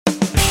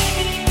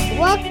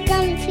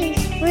Welcome to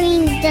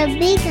Spring the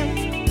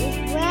Beacon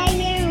with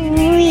Ryan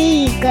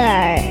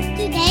Rieger.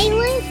 Today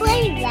we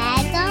play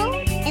Lego,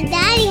 and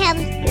Daddy helps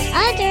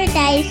other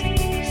days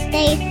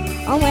stay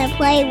home and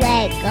play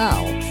Lego.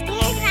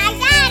 Here's my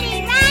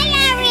daddy,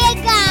 Ryan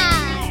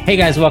Rieger. Hey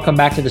guys, welcome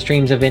back to the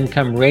Streams of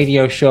Income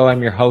radio show.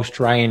 I'm your host,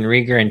 Ryan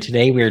Rieger, and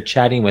today we are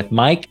chatting with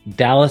Mike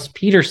Dallas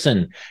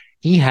Peterson.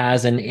 He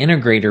has an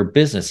integrator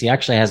business. He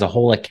actually has a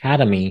whole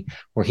academy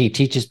where he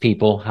teaches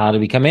people how to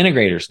become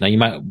integrators. Now, you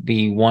might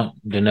be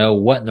wanting to know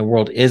what in the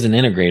world is an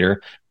integrator.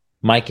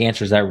 Mike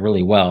answers that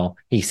really well.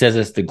 He says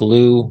it's the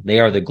glue. They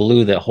are the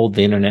glue that hold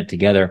the internet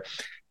together.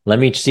 Let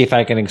me see if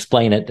I can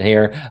explain it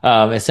here.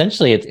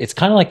 Essentially, it's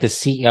kind of like the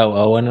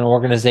COO in an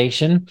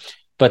organization,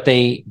 but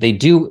they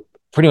do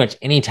pretty much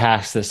any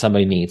task that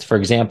somebody needs. For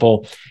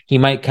example, he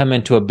might come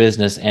into a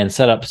business and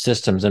set up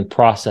systems and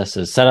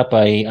processes, set up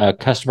a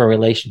customer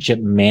relationship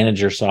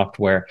manager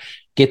software,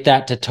 get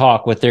that to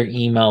talk with their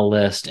email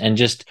list, and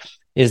just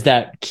is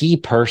that key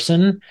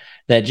person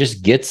that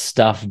just gets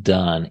stuff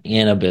done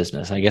in a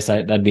business. I guess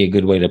that'd be a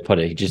good way to put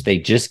it. They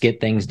just get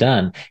things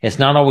done. It's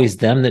not always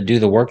them that do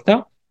the work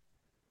though.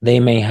 They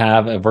may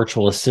have a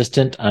virtual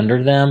assistant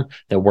under them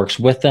that works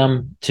with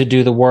them to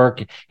do the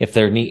work. If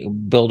they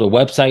build a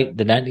website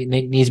that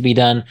needs to be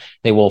done,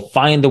 they will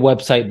find the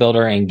website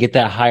builder and get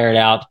that hired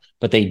out.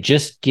 But they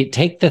just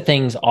take the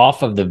things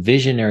off of the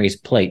visionary's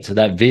plate. So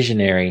that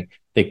visionary,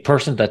 the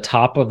person at the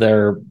top of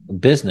their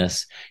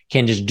business,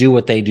 can just do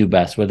what they do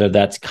best, whether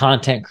that's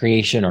content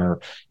creation or,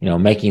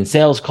 making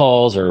sales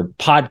calls or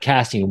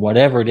podcasting,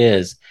 whatever it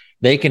is.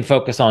 They can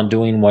focus on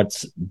doing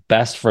what's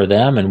best for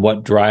them and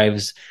what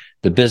drives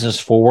the business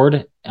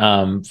forward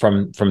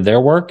from their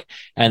work.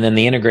 And then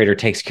the integrator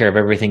takes care of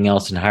everything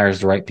else and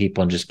hires the right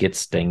people and just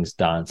gets things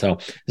done. So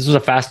this was a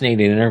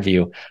fascinating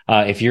interview.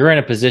 If you're in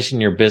a position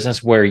in your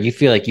business where you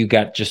feel like you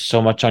got just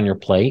so much on your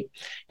plate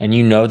and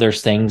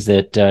there's things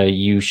that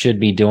you should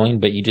be doing,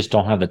 but you just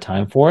don't have the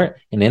time for it,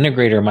 an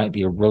integrator might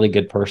be a really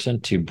good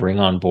person to bring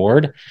on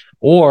board.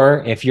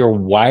 Or if you're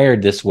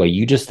wired this way,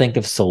 you just think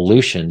of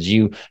solutions.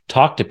 You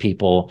talk to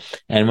people,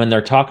 and when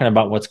they're talking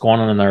about what's going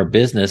on in their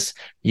business,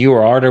 you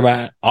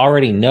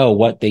already know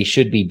what they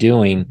should be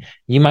doing.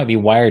 You might be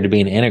wired to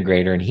be an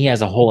integrator, and he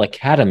has a whole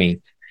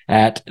academy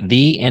at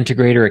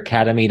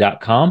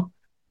theintegratoracademy.com,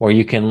 where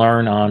you can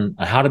learn on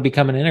how to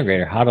become an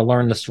integrator, how to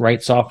learn the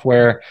right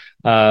software,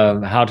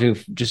 how to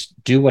just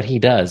do what he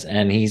does.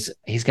 And he's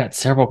got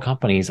several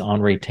companies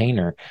on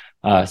retainer.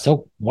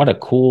 So what a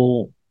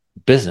cool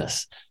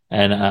business.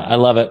 And I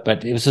love it,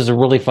 but this is a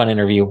really fun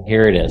interview.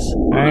 Here it is.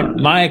 All right,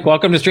 Mike,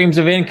 welcome to Streams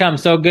of Income.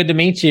 So good to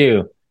meet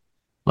you.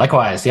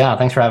 Likewise. Yeah.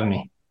 Thanks for having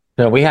me.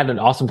 So we had an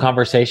awesome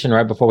conversation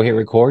right before we hit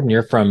record, and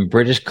you're from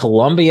British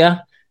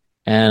Columbia,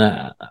 and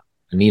I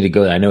need to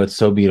go there. I know it's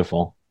so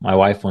beautiful. My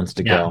wife wants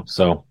to go.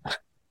 So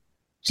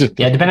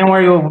depending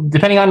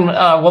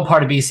on what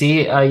part of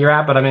BC you're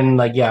at, but I'm in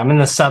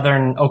the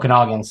southern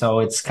Okanagan. So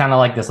it's kind of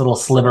like this little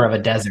sliver of a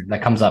desert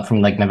that comes up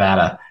from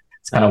Nevada.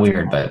 It's kind of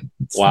weird, but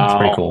it's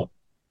pretty cool.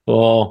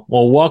 Well,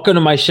 welcome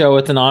to my show.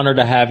 It's an honor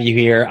to have you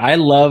here. I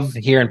love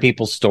hearing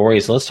people's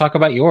stories. So let's talk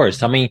about yours.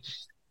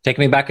 Take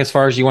me back as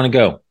far as you want to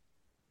go.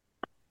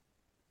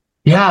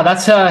 Yeah,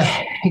 that's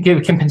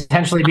it can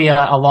potentially be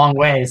a long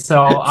way.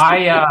 So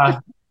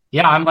I'm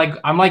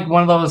like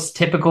one of those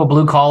typical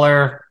blue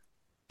collar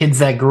kids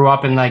that grew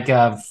up in not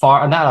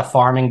a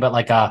farming, but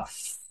like a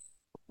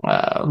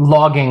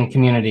logging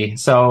community.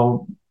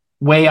 So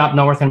way up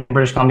north in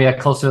British Columbia,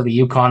 closer to the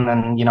Yukon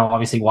than,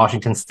 obviously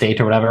Washington State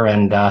or whatever.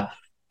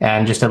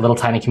 And just a little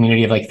tiny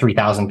community of like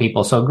 3,000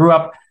 people. So grew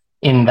up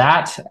in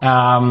that,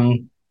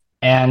 and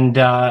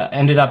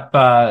ended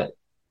up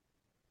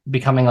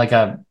becoming like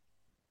a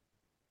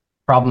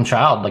problem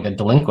child, like a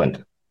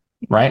delinquent,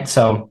 right?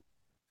 So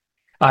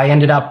I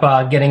ended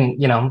up getting,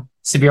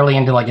 severely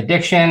into like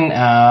addiction,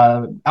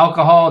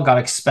 alcohol, got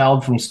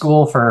expelled from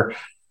school for,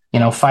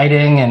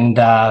 fighting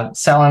and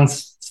selling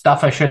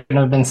stuff I shouldn't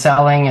have been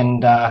selling.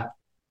 And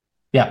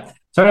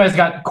So anyways,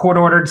 got court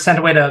ordered, sent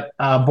away to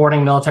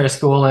boarding military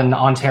school in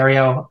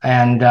Ontario,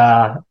 and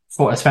I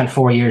spent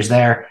 4 years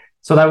there.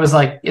 So that was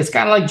it's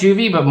kind of like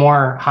juvie, but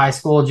more high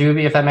school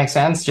juvie, if that makes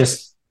sense.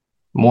 Just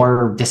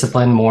more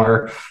discipline,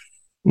 more,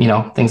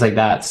 things like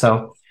that.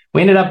 So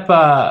we ended up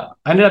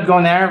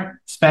going there,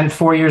 spent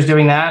 4 years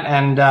doing that.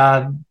 And,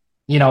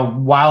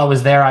 while I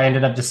was there, I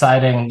ended up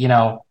deciding,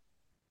 I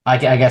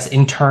guess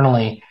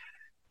internally,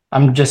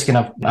 I'm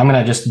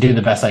gonna just do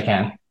the best I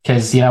can.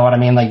 Cause you know what I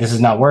mean? This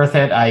is not worth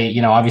it.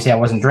 Obviously I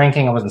wasn't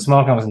drinking, I wasn't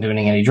smoking, I wasn't doing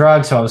any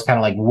drugs. So I was kind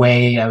of I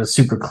was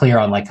super clear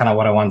on kind of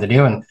what I wanted to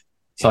do. And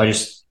so I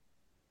just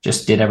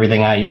did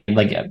everything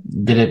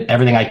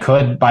everything I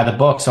could by the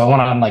book. So I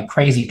went on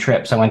crazy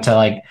trips. I went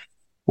to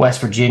West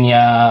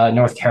Virginia,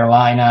 North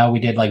Carolina. We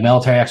did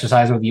military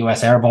exercise with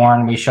US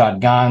Airborne. We shot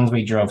guns.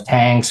 We drove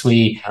tanks.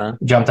 We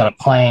jumped out of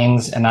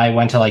planes. And I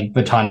went to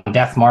Bataan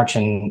Death March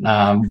in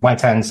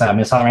Whitelands,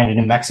 Miss Almeida,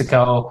 New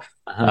Mexico.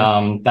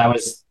 That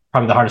was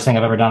probably the hardest thing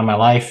I've ever done in my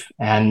life.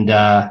 And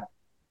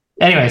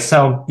anyway,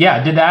 so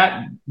yeah, did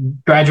that,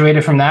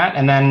 graduated from that,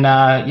 and then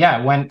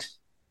went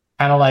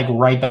kind of like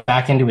right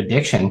back into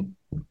addiction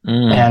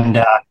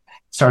and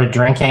started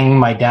drinking.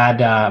 My dad,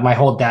 my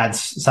whole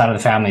dad's side of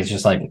the family is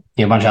just like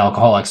a bunch of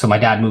alcoholics. So my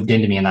dad moved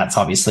into me, and that's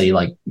obviously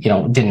like,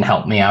 didn't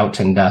help me out.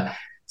 And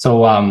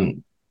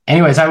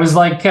anyways, I was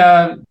like,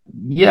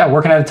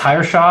 working at a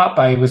tire shop.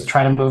 I was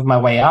trying to move my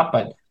way up,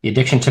 but the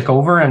addiction took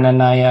over. And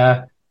then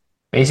I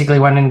basically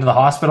went into the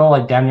hospital,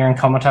 like damn near in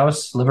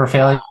comatose, liver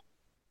failure,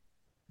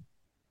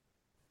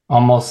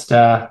 almost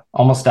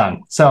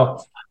done.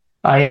 So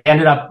I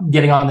ended up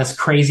getting on this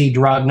crazy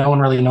drug no one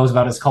really knows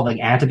about. It's called like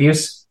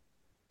Antabuse.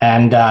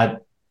 And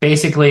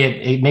basically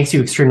it makes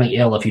you extremely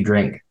ill if you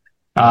drink.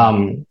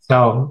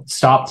 So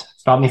stopped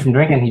me from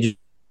drinking.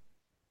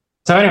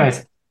 So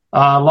anyways,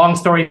 long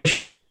story,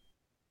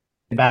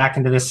 back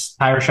into this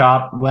tire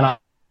shop, went on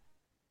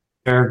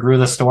there, grew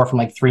the store from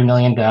like 3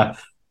 million to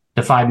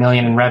 5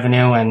 million in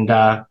revenue, and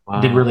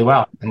did really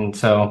well. And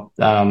so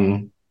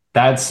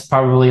that's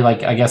probably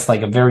like, I guess,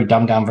 like a very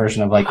dumbed down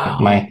version of like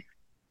my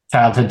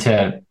childhood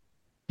to,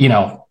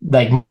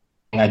 like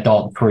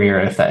adult career,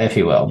 if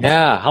you will.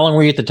 Yeah. How long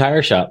were you at the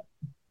tire shop?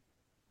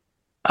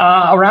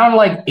 Around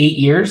like 8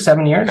 years,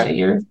 7 years, 8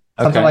 years,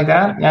 something like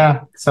that.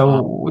 Yeah.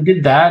 So we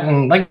did that,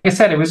 and like I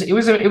said, it was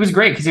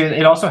great because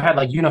it also had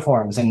like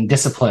uniforms and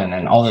discipline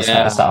and all this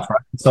kind of stuff. Right?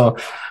 So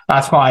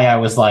that's why I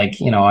was like,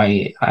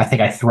 I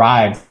think I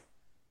thrived.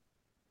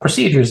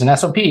 Procedures and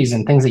SOPs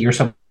and things that you're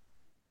so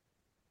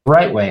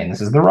right way, and this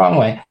is the wrong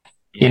way,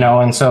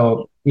 and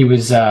so it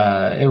was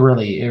it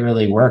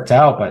really worked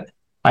out. But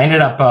I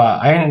ended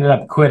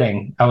up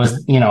quitting. I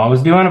was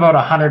doing about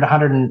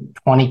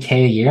 120K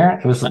a year.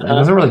 It was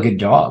a really good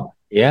job.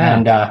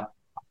 And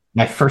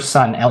my first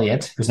son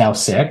Elliot, who's now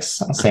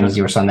 6, same as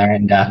your son there,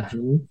 and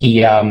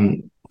he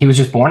was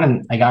just born,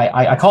 and like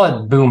I call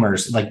it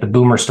boomers, like the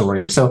boomer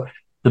stories. So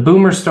the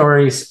boomer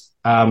stories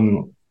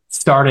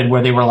started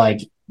where they were like,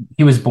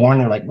 he was born,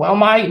 they're like, well,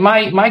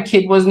 my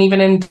kid wasn't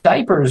even in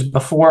diapers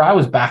before I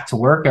was back to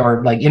work,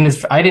 or like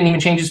I didn't even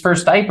change his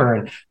first diaper,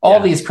 and all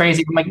these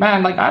crazy. I'm like,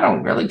 man, like I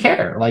don't really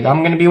care. Like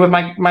I'm going to be with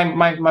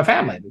my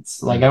family.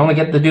 It's like I only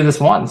get to do this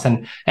once,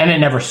 and it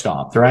never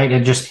stopped. Right,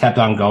 it just kept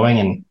on going,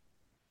 and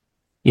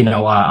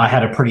I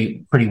had a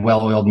pretty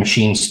well-oiled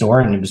machine store,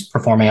 and it was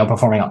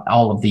outperforming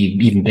all of the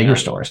even bigger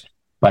stores,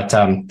 but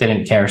they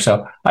didn't care.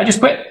 So I just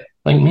quit.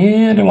 Like,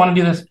 man, I didn't want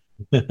to do this.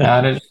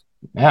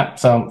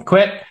 So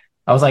quit.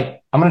 I was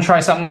like, I'm going to try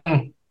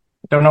something.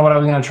 Don't know what I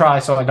was going to try.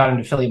 So I got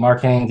into affiliate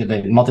marketing, did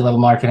the multi-level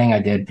marketing.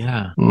 I did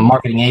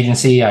marketing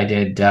agency. I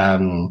did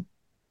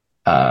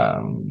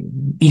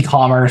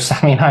e-commerce.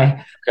 I mean,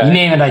 you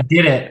name it, I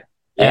did it.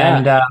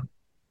 And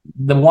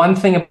the one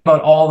thing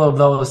about all of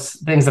those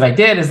things that I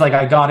did is like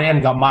I got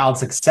mild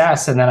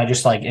success, and then I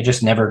just like, it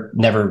just never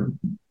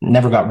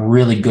got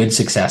really good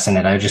success in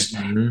it.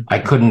 I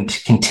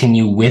couldn't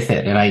continue with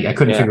it, and I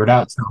couldn't figure it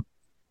out. So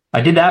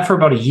I did that for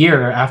about a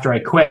year. After I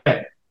quit,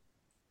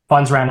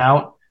 funds ran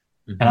out,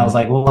 and I was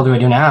like, well, what do I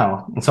do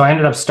now? And so I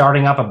ended up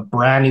starting up a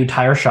brand new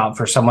tire shop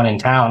for someone in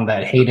town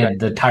that hated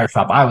the tire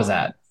shop I was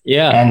at.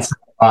 And so,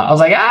 I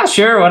was like,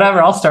 sure,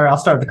 whatever. I'll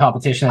start the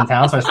competition in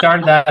town. So I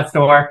started that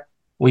store.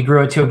 We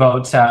grew it to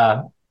about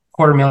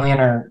quarter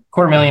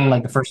million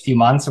like the first few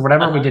months or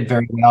whatever. We did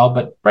very well,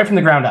 but right from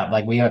the ground up,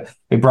 like we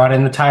brought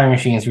in the tire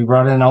machines, we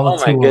brought in all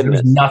the tools. There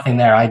was nothing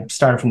there. I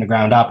started from the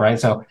ground up, right?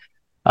 So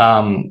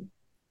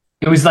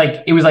it was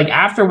like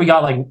after we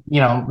got like,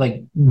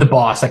 like the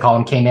boss, I call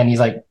him, came in, he's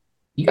like,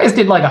 you guys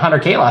did like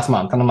 100K last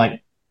month. And I'm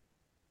like,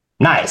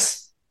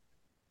 nice.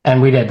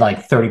 And we did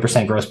like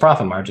 30% gross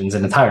profit margins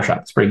in the tire shop.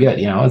 It's pretty good.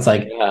 It's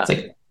like,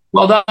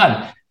 well done.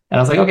 And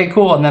I was like, okay,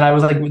 cool. And then I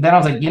was like,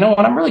 you know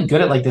what? I'm really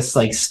good at like this,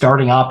 like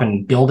starting up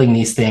and building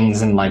these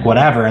things and like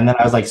whatever. And then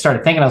I was like,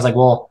 started thinking, I was like,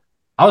 well,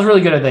 I was really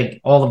good at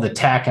like all of the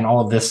tech and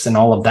all of this and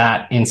all of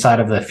that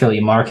inside of the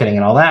affiliate marketing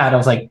and all that. I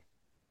was like,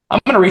 I'm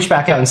going to reach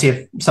back out and see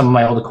if some of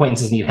my old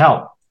acquaintances need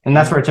help. And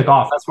that's where it took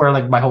off. That's where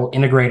like my whole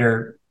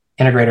integrator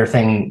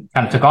thing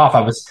kind of took off.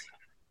 I was,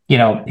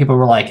 people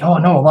were like, oh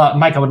no,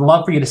 Mike, I would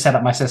love for you to set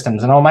up my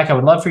systems. And oh, Mike, I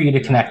would love for you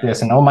to connect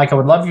this. And oh, Mike, I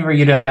would love for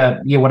you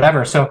to,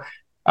 whatever. So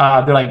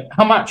they're like,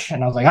 how much?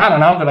 And I was like, I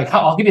don't know. They're like,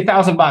 I'll give you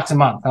 $1,000 a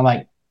month. I'm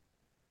like,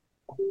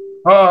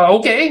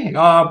 okay,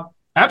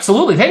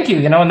 absolutely. Thank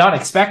you. Not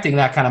expecting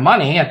that kind of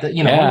money at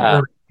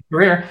the,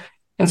 career.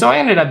 And so I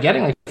ended up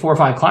getting like 4 or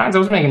 5 clients. I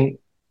was making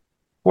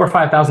 $4,000 or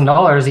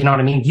 $5,000, you know what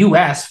I mean?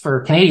 US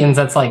for Canadians,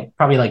 that's like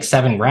probably like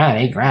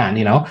 $7,000,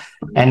 $8,000,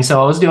 And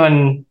so I was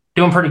doing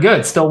pretty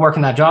good, still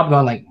working that job,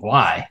 going like,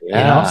 why?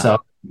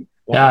 So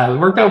it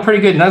worked out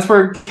pretty good. And that's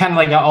where kind of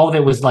like all of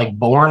it was like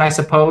born, I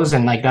suppose.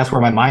 And like, that's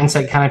where my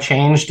mindset kind of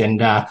changed.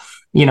 And, I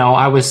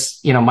was,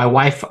 my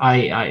wife,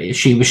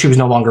 she was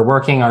no longer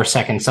working. Our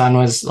second son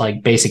was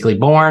like basically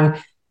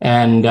born.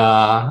 And,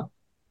 I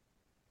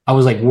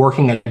was like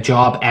working a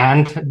job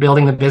and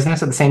building the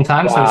business at the same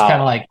time. So it was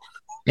kind of like,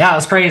 yeah, it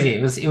was crazy.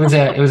 It was a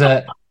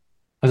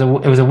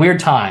weird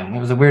time. It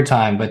was a weird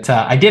time, but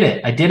I did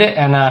it.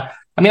 And I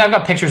mean, I've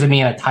got pictures of me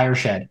in a tire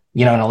shed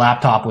in a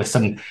laptop with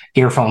some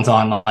earphones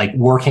on, like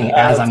working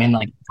as I'm in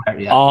like,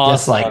 awesome.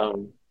 just like,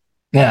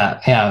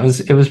 yeah,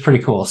 it was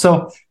pretty cool.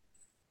 So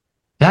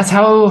that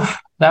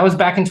was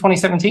back in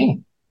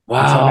 2017.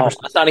 Wow. So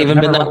It's not even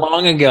been that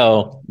long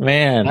ago,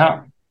 man.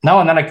 No.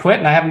 And then I quit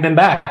and I haven't been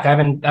back. I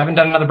haven't done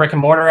another brick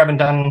and mortar. I haven't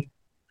done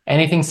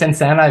anything since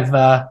then. I've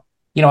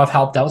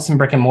helped out some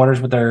brick and mortars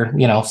with their,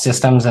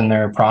 systems and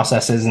their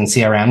processes and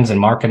CRMs and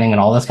marketing and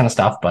all this kind of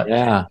stuff. But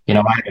yeah,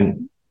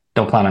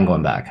 don't plan on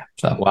going back.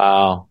 So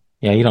wow.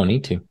 Yeah, you don't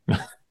need to.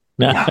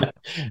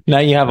 Now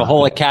you have a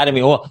whole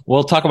academy. Well,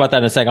 we'll talk about that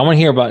in a second. I want to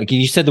hear about,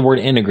 you said the word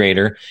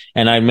integrator,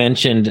 and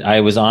I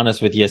was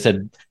honest with you. I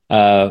said,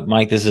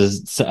 Mike, this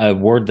is a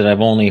word that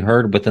I've only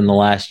heard within the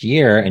last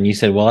year. And you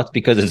said, well, that's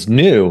because it's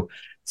new.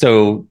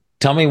 So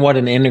tell me what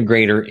an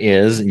integrator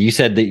is. And you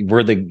said that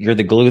you're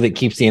the glue that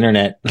keeps the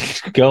internet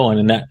going.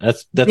 And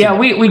that's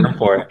we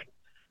for it.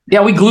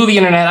 Yeah, we glue the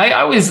internet. I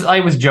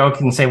always joke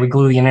and say we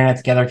glue the internet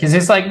together because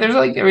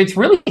it's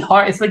really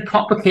hard. It's like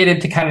complicated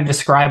to kind of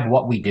describe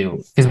what we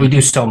do because we do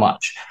so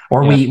much,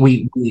 or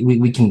we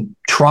can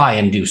try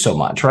and do so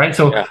much, right?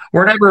 So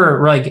we're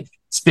never like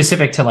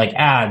specific to like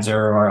ads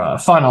or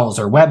funnels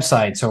or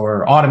websites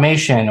or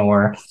automation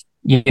or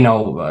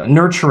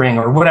nurturing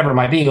or whatever it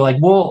might be. Like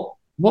we'll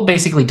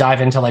basically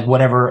dive into like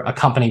whatever a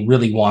company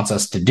really wants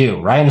us to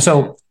do, right? And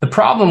so the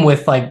problem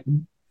with like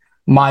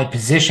my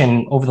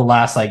position over the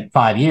last like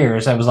 5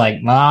 years, I was like,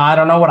 I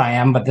don't know what I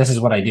am, but this is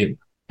what I do.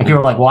 And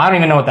people are like, well, I don't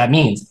even know what that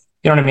means.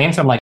 You know what I mean?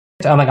 So I'm like,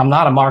 I'm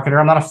not a marketer.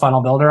 I'm not a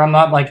funnel builder. I'm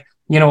not like,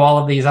 all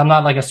of these. I'm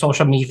not like a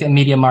social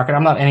media marketer.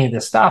 I'm not any of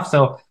this stuff.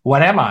 So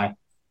what am I?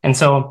 And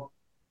so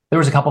there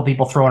was a couple of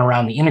people throwing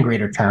around the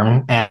integrator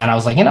term. And I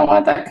was like, you know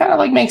what? That kind of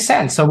like makes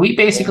sense. So we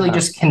basically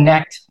just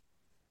connect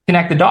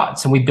the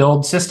dots and we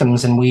build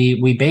systems and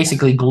we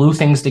basically glue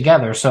things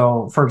together.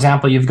 So for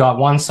example, you've got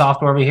one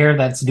software over here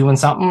that's doing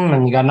something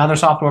and you got another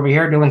software over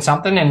here doing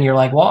something and you're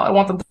like, well, I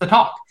want them to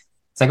talk.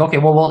 It's like, okay,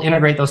 well, we'll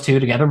integrate those two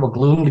together. We'll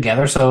glue them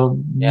together.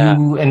 So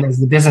you and as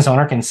the business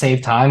owner can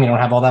save time. You don't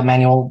have all that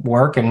manual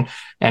work and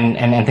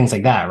things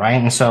like that. Right.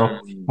 And so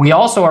we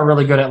also are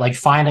really good at like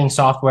finding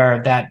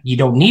software that you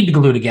don't need to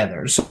glue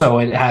together. So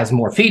it has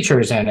more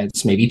features and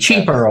it's maybe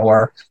cheaper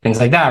or things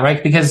like that.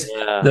 Right. Because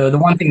the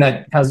one thing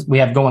that we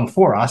have going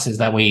for us is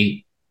that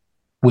we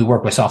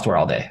work with software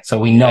all day. So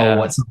we know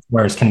what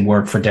softwares can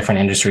work for different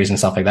industries and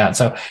stuff like that.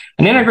 So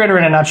an integrator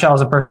in a nutshell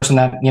is a person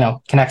that,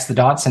 connects the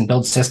dots and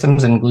builds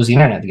systems and glues the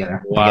internet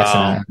together.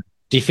 Wow.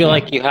 Do you feel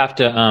like you have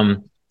to,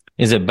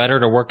 is it better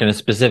to work in a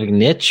specific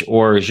niche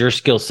or is your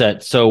skill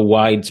set so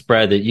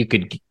widespread that you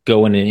could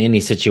go in any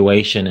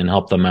situation and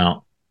help them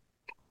out?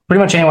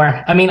 Pretty much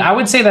anywhere. I mean, I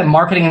would say that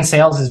marketing and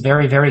sales is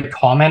very, very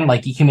common,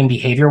 like human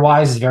behavior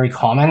wise is very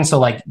common. So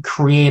like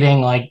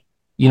creating like,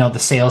 the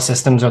sales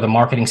systems or the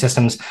marketing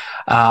systems,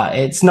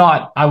 it's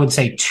not, I would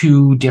say,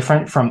 too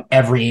different from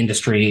every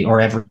industry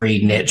or every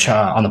niche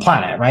on the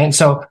planet, right?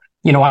 So,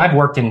 I've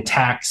worked in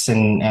tax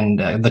and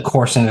the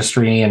course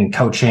industry and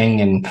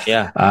coaching and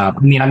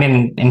I'm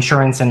in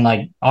insurance and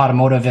like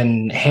automotive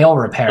and hail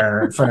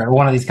repair for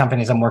one of these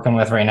companies I'm working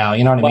with right now.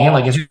 You know what I mean?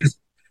 Like it's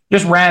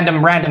just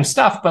random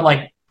stuff, but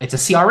like it's a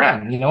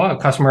CRM, a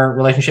customer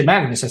relationship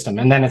management system,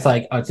 and then it's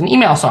like it's an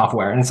email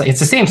software, and it's like it's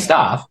the same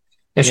stuff.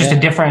 It's just a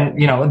different,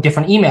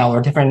 different email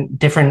or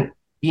different,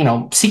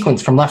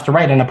 sequence from left to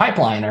right in a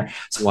pipeline or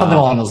something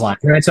along those lines.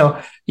 Right.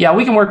 So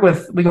we can work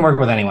with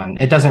anyone.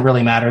 It doesn't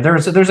really matter.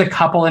 There's a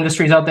couple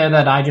industries out there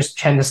that I just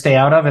tend to stay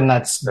out of. And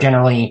that's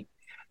generally,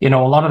 a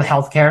lot of the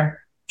healthcare,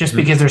 just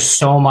because there's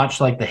so much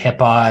like the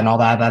HIPAA and all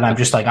that I'm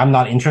just like, I'm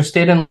not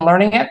interested in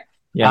learning it.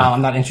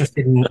 I'm not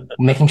interested in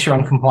making sure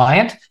I'm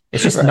compliant.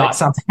 It's just not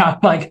something I'm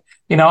like,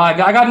 I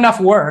got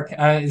enough work.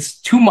 It's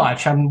too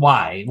much.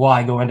 Why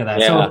go into that?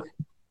 Yeah. So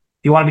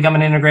if you want to become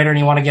an integrator and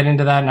you want to get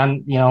into that,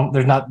 and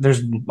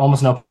there's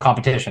almost no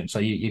competition, so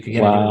you could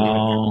get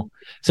into it.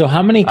 So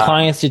how many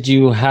clients did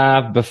you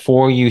have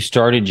before you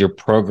started your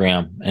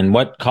program, and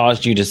what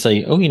caused you to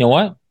say, oh, you know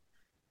what,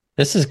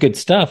 this is good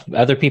stuff,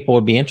 other people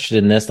would be interested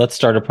in this, let's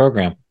start a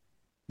program?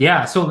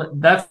 Yeah, so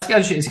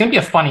it's going to be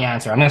a funny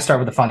answer. I'm going to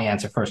start with a funny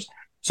answer first.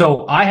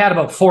 So I had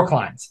about 4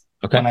 clients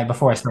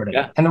before I started,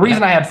 and the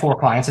reason I had 4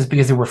 clients is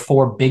because there were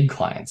 4 big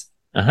clients,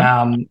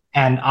 and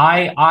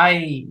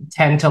I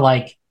tend to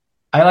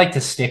I like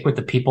to stick with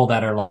the people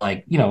that are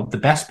like, the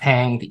best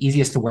paying, the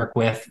easiest to work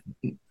with,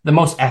 the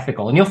most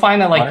ethical. And you'll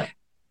find that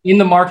in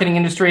the marketing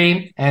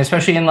industry, and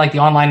especially in like the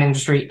online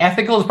industry,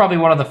 ethical is probably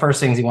one of the first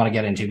things you want to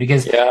get into,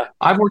 because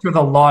I've worked with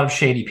a lot of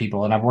shady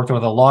people and I've worked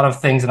with a lot of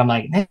things that I'm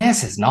like,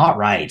 this is not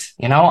right.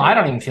 I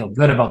don't even feel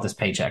good about this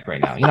paycheck right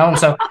now, and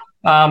so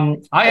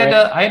I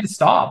had to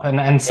stop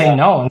and say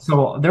no. And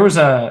so there was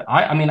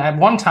at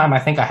one time, I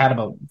think I had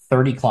about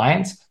 30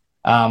 clients.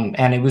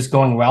 And it was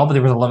going well, but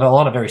there was a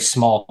lot of very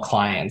small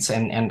clients,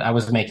 and I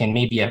was making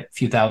maybe a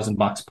few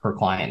 $1,000 per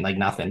client, like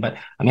nothing. But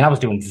I was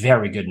doing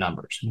very good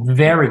numbers at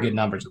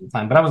the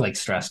time, but I was like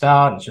stressed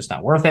out, and it's just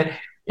not worth it.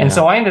 And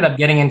so I ended up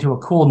getting into a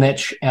cool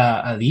niche,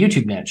 the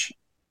YouTube niche.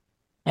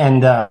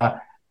 And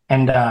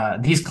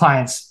And these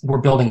clients were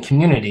building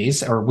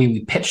communities, or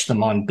we pitched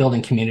them on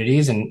building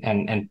communities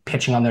and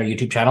pitching on their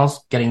YouTube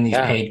channels, getting these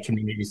paid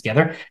communities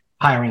together,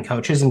 hiring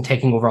coaches and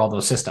taking over all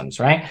those systems,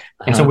 right?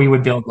 And so we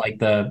would build like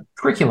the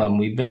curriculum,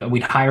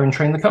 we'd hire and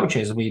train the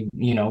coaches, we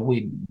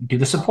do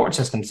the support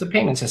systems, the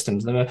payment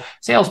systems, the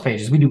sales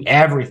pages, we do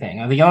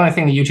everything. The only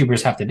thing the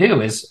YouTubers have to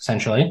do is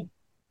essentially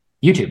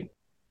YouTube,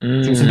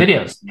 do some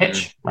videos,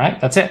 pitch, right?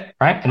 That's it,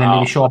 right? And then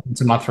maybe show up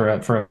once a month for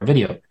a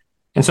video.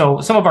 And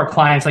so some of our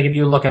clients, like if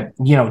you look at,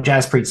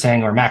 Jaspreet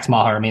Singh or Max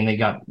Maher, I mean, they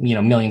got,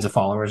 millions of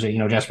followers.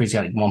 Jaspreet's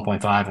got like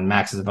 1.5 and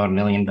Max is about 1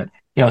 million, but,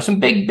 some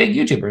big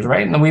YouTubers,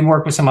 right? And then we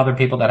work with some other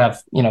people that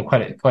have,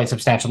 quite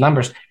substantial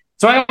numbers.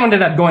 So I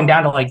ended up going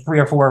down to like 3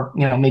 or 4,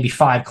 maybe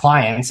 5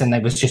 clients, and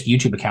it was just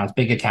YouTube accounts,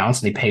 big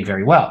accounts, and they paid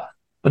very well.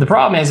 But the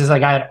problem is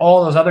like I had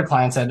all those other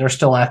clients that are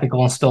still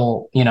ethical and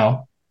still,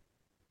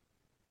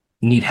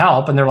 need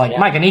help, and they're like,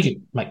 Mike, I need you.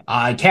 I'm like,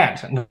 I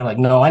can't. And they're like,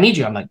 no, I need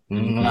you. I'm like,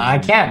 I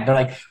can't. They're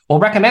like, well,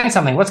 recommend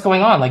something. What's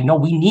going on? Like, no,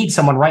 we need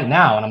someone right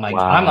now. And I'm like,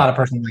 I'm not a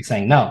person like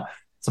saying no.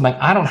 So I'm like,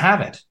 I don't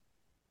have it.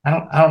 I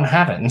don't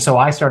have it. And so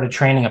I started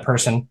training a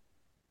person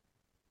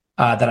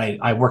that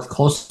I worked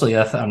closely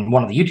with on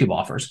one of the YouTube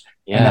offers.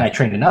 And then I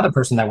trained another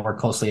person that I worked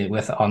closely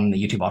with on the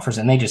YouTube offers,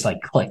 and they just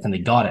like clicked and they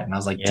got it. And I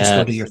was like, just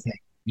go do your thing.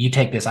 You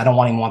take this. I don't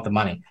even want the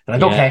money. They're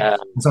like, okay.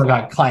 And so I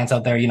got clients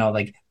out there,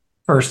 like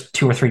first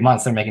 2 or 3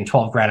 months, they're making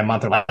 12 grand a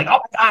month. They're like, oh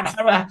my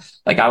God.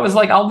 Like, I was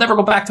like, I'll never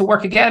go back to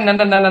work again. No. You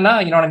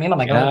know what I mean? I'm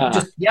like,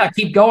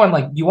 keep going.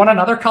 Like, you want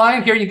another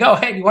client? Here you go.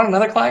 Hey, you want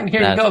another client?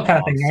 Here you go, kind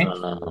of thing.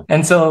 Right?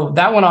 And so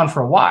that went on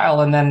for a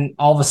while. And then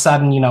all of a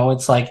sudden,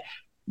 it's like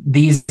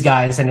these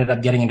guys ended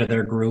up getting into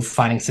their groove,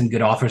 finding some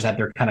good offers that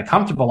they're kind of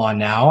comfortable on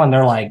now. And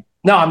they're like,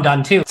 no, I'm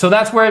done too. So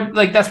that's where I'm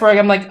like,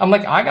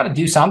 I got to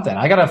do something.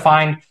 I got to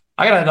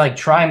like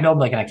try and build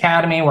like an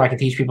academy where I can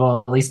teach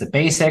people at least the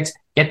basics,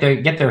 get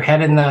their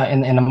head in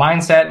the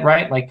mindset,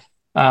 right? Like,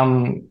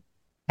 and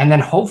then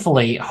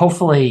hopefully,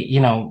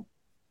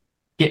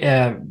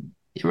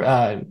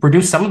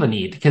 reduce some of the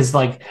need, because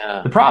like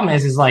the problem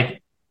is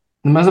like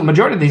the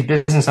majority of these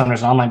business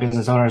owners, online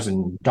business owners,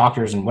 and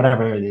doctors and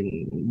whatever,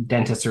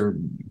 dentists or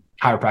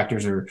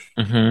chiropractors or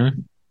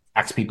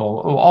tax people,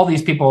 all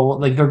these people,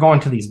 like they're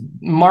going to these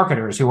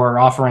marketers who are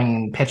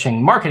offering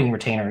pitching marketing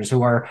retainers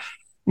who are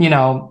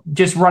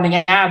just running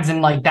ads,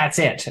 and like, that's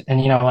it.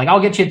 And, like, I'll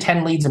get you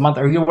 10 leads a month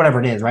or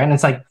whatever it is. Right. And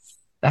it's like,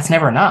 that's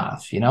never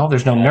enough.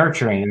 There's no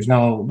nurturing. There's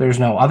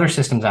no other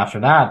systems after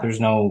that. There's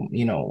no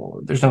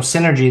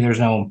synergy. There's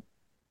no,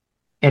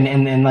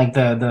 and like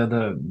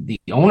the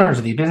owners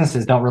of these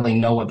businesses don't really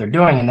know what they're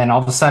doing. And then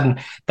all of a sudden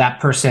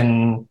that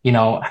person,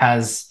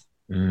 has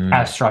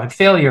catastrophic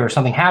failure or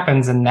something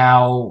happens. And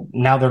now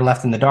they're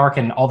left in the dark,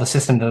 and all the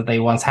systems that they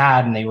once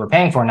had and they were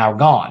paying for now are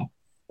gone.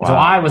 Wow. So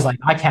I was like,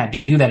 I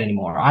can't do that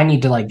anymore. I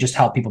need to like just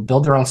help people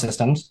build their own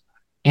systems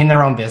in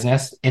their own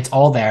business. It's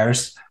all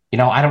theirs.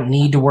 I don't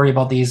need to worry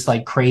about these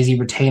like crazy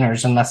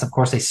retainers, unless of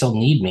course they still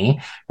need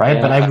me.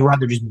 Right. But I'd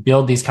rather just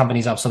build these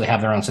companies up so they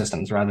have their own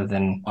systems rather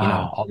than,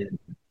 all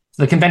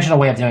the conventional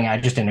way of doing it. I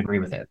just didn't agree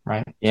with it.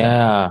 Right.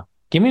 Yeah. So,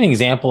 give me an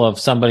example of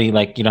somebody,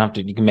 like, you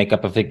can make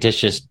up a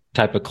fictitious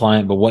type of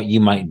client, but what you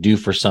might do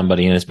for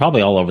somebody. And it's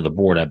probably all over the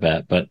board, I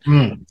bet, but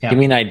give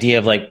me an idea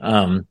of like,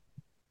 I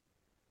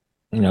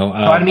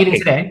had a meeting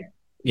today.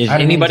 Is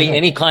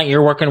any client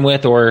you're working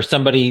with, or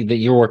somebody that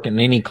you're working,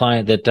 any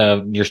client that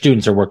your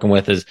students are working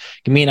with,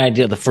 give me an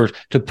idea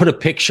to put a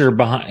picture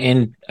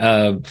behind,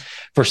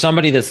 for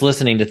somebody that's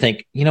listening to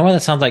think,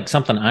 that sounds like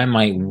something I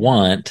might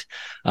want.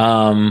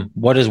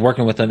 What does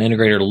working with an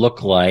integrator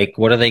look like?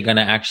 What are they going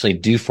to actually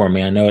do for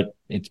me? I know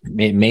it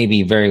may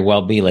be very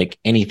well be like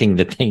anything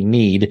that they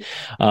need.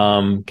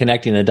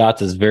 Connecting the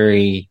dots is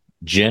very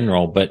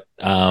general, but,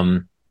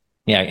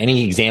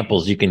 any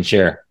examples you can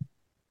share?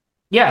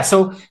 Yeah.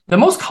 So the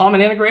most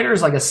common integrator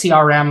is like a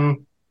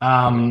CRM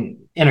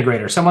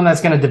integrator, someone that's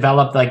going to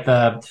develop like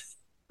build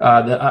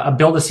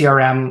a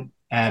CRM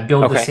and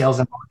build the sales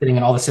and marketing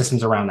and all the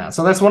systems around that.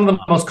 So that's one of the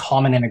most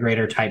common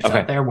integrator types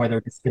out there, where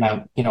they're just going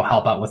to,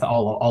 help out with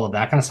all of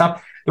that kind of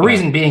stuff. The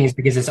reason being is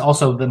because it's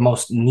also the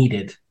most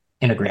needed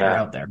integrator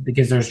out there,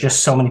 because there's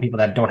just so many people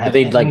that don't have.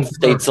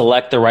 They'd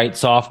select the right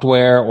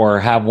software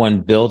or have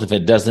one built if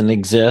it doesn't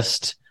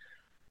exist.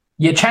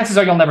 Yeah, chances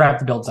are you'll never have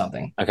to build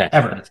something. Okay,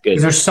 ever. That's good.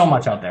 There's so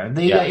much out there.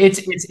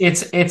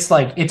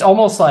 It's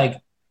almost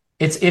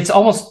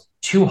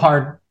too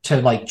hard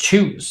to like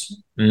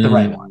choose the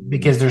right one,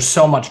 because there's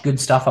so much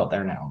good stuff out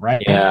there now,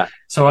 right? Yeah.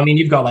 So I mean,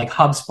 you've got like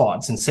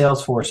HubSpots and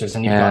Salesforces,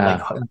 and you've got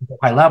like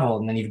high level,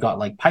 and then you've got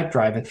like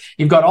Pipedrive, and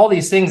you've got all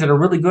these things that are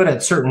really good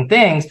at certain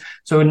things.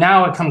 So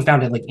now it comes down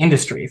to like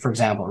industry, for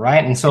example,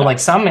 right? And so like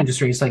some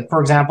industries, like for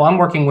example, I'm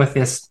working with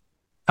this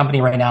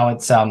company right now.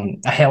 It's a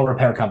hail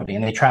repair company,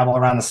 and they travel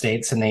around the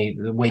States, and they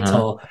wait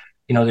till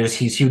there's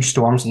these huge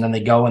storms, and then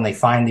they go and they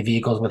find the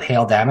vehicles with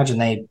hail damage, and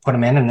they put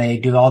them in, and they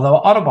do all the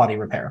auto body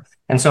repair.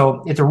 And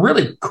so it's a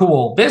really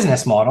cool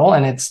business model,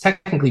 and it's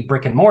technically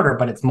brick and mortar,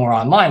 but it's more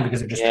online because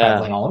they're just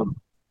traveling all over.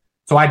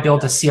 So I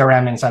built a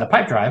CRM inside of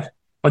Pipedrive,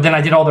 but then I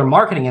did all their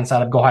marketing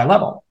inside of Go High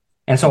Level.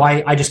 And so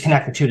I just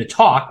connect the two to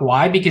talk.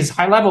 Why? Because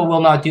high level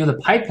will not do the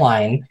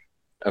pipeline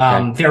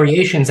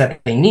variations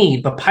that they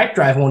need, but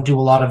Pipedrive won't do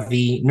a lot of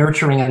the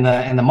nurturing and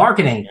the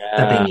marketing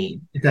that they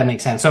need, if that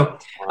makes sense. So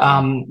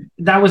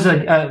that was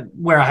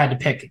where I had to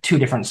pick two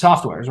different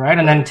softwares, right?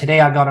 And then today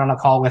I got on a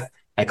call with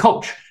a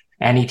coach,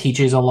 and he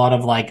teaches a lot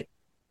of like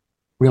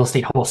real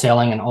estate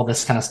wholesaling and all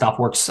this kind of stuff.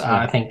 Works,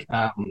 I think,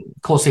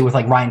 closely with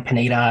like Ryan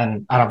Pineda,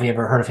 and I don't know if you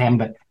ever heard of him,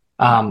 but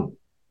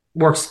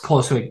works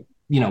closely,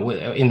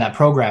 in that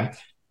program.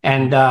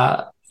 And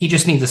he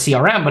just needs a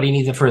CRM, but he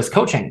needs it for his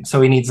coaching.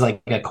 So he needs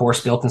like a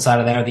course built inside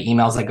of there, the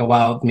emails that go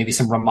out, maybe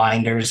some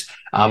reminders,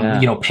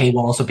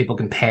 paywall so people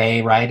can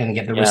pay, right, and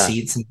get the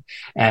receipts,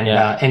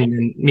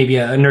 and maybe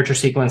a nurture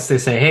sequence to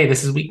say, hey,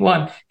 this is week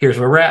 1. Here's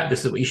where we're at.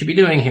 This is what you should be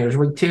doing. Here's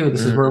week 2.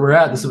 This is where we're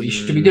at. This is what you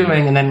should be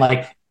doing. And then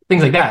like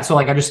things like that. So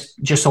like I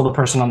just sold a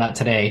person on that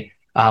today.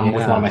 With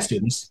one of my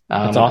students.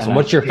 That's awesome.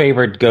 What's your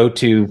favorite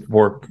go-to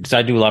for, because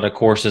I do a lot of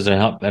courses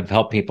and I've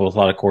helped people with a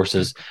lot of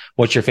courses.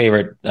 What's your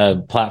favorite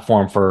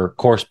platform for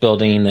course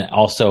building that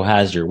also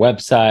has your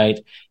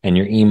website and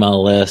your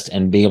email list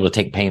and be able to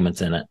take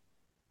payments in it?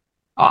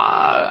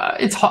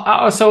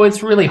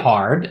 It's really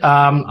hard.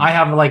 I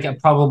have like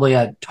probably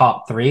a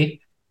top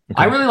 3.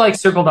 Okay. I really like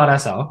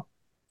Circle.so.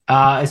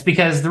 It's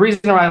because the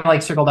reason why I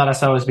like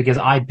Circle.so is because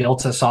I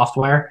built a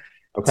software.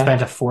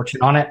 Spent a fortune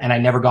on it, and I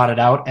never got it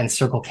out, and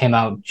Circle came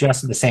out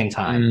just at the same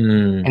time.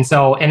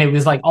 And it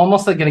was like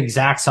almost like an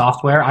exact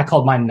software. I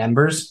called mine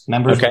members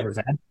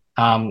represent.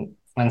 And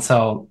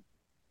so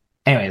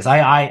anyways,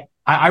 I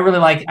really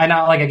like, I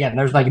know, like, again,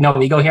 there's like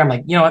no ego here. I'm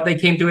like, you know what, they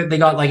came to it, they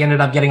got like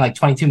ended up getting like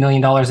 $22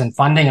 million in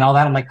funding and all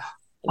that. I'm like,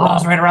 oh,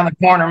 it's right around the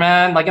corner,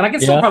 man. Like, and I can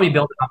still probably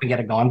build it up and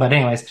get it going. But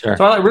anyways, so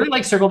I really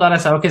like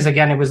Circle.so because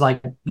again, it was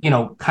like,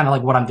 kind of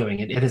like what I'm doing.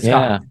 It has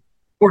got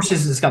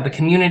courses, it's got the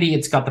community,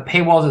 it's got the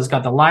paywalls, it's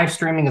got the live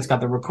streaming, it's got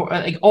the record,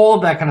 like all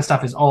of that kind of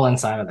stuff is all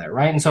inside of there,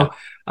 right? And so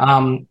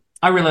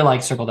I really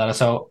like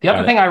Circle.so. The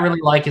other thing I really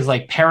like is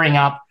like pairing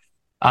up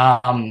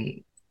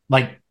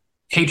like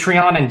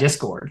Patreon and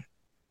Discord.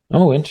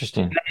 Oh,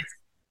 interesting. It's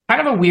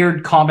kind of a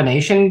weird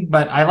combination,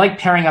 but I like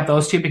pairing up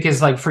those two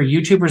because like for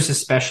YouTubers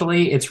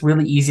especially, it's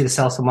really easy to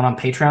sell someone on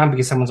Patreon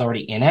because someone's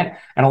already in it.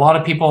 And a lot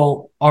of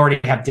people already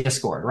have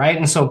Discord, right?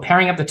 And so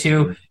pairing up the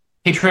two,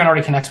 Patreon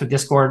already connects with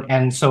Discord,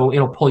 and so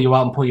it'll pull you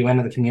out and pull you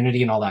into the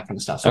community and all that kind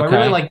of stuff. So I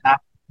really like that,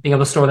 being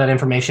able to store that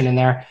information in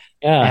there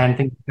and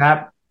things like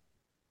that.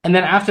 And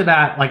then after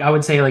that, like I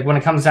would say, like when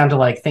it comes down to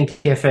like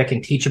Thinkific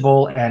and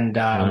Teachable and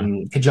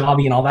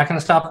Kajabi and all that kind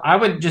of stuff, I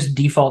would just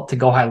default to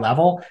Go High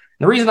Level.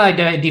 The reason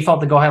I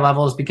default to Go High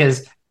Level is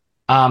because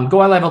Go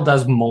High Level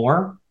does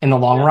more in the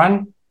long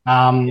run.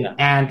 And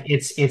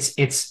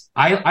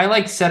I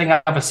like setting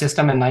up a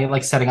system, and I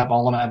like setting up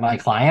all of my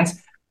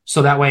clients.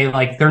 So that way,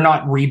 like they're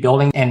not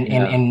rebuilding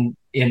in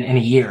a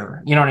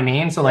year, you know what I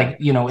mean? So like,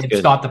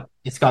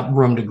 it's got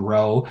room to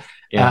grow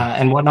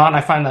and whatnot. And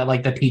I find that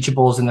like the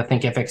Teachables and the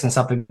Thinkifics and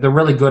stuff, they're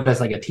really good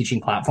as like a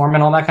teaching platform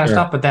and all that kind of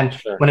stuff. But then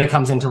when it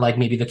comes into like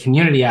maybe the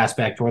community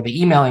aspect or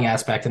the emailing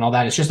aspect and all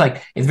that, it's just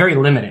like, it's very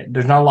limited.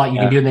 There's not a lot you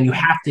can do. And then you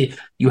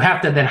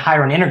have to then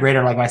hire an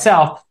integrator like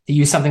myself to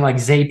use something like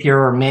Zapier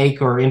or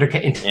Make or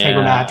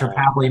Integrator or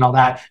Pabbly and all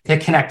that to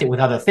connect it with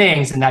other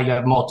things. And now you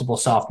have multiple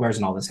softwares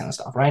and all this kind of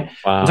stuff, right?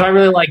 Wow. So I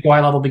really like Go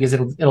High Level because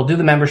it'll do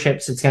the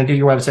memberships. It's going to do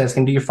your website. It's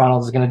going to do your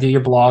funnels. It's going to do your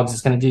blogs.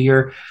 It's going to do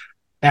your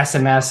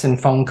SMS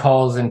and phone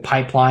calls and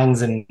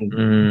pipelines and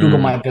Google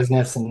My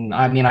Business. And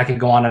I mean, I could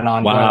go on and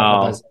on.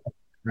 Wow. Does,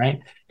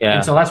 right. Yeah.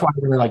 And so that's why I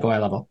really like Go High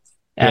Level.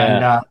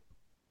 And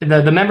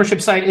the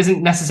membership site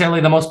isn't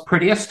necessarily the most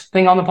prettiest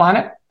thing on the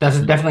planet.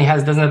 Doesn't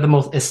have the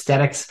most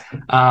aesthetics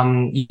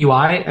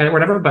UI or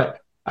whatever, but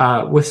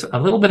with a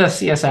little bit of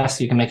CSS,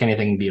 you can make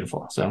anything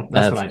beautiful. So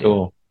that's what I do.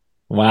 Cool.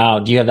 Wow.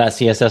 Do you have that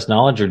CSS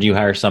knowledge, or do you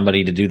hire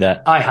somebody to do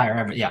that? I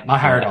hire I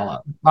hire it all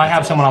up. I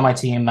have someone on my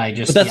team. But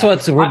that's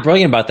what's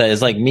brilliant about that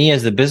is like me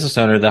as the business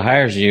owner that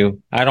hires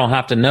you, I don't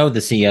have to know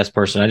the CS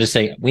person. I just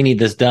say, we need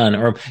this done.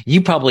 Or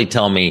you probably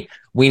tell me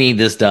we need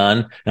this done.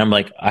 And I'm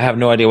like, I have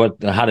no idea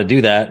how to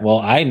do that. Well,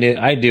 I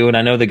do. And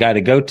I know the guy to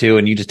go to,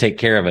 and you just take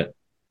care of it.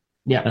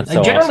 Yeah.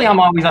 Like generally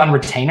I'm always on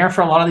retainer for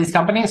a lot of these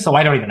companies. So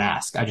I don't even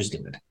ask. I just do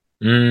it.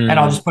 And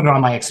I'll just put it on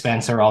my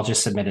expense, or I'll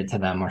just submit it to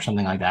them or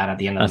something like that at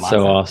the end of the month.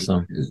 That's so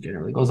awesome. It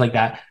generally goes like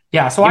that.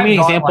 Yeah. So give me an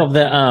example of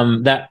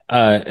that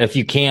if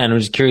you can. I'm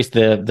just curious,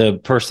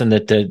 the person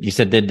that you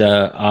said did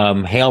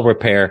the hail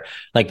repair,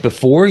 like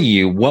before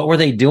you, what were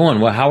they doing?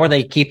 How were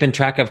they keeping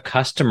track of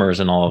customers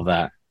and all of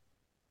that?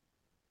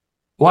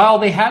 Well,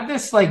 they had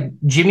this like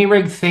Jimmy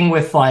rig thing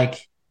with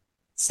like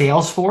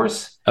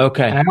Salesforce.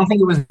 Okay. And I don't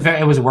think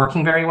it was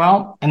working very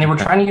well. And they were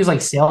trying to use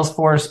like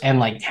Salesforce and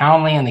like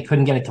Townly, and they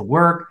couldn't get it to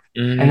work.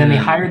 And then they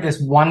hired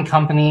this one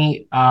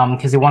company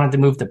because they wanted to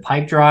move to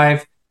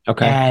Pipedrive.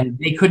 Okay. And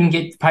they couldn't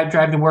get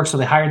Pipedrive to work, so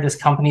they hired this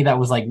company that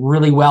was like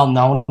really well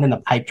known in the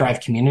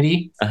Pipedrive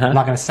community. I'm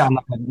not going to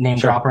name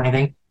drop or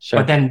anything.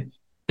 But then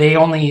they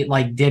only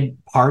like did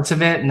parts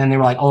of it, and then they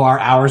were like, "Oh, our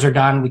hours are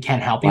done. We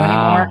can't help you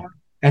anymore."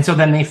 And so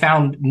then they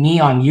found me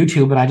on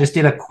YouTube, and I just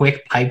did a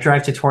quick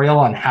Pipedrive tutorial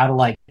on how to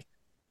like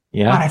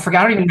Yeah. God, I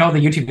forgot. I don't even know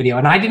the YouTube video,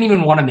 and I didn't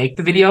even want to make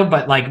the video,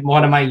 but like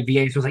one of my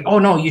VAs was like, "Oh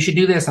no, you should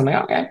do this." I'm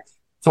like, "Okay."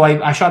 So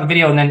I shot the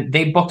video, and then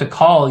they booked a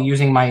call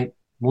using my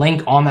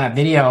link on that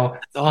video,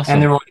 That's awesome.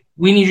 and they were like,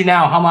 "We need you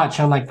now. How much?"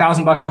 I'm like,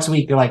 $1,000 a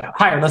week. They're like,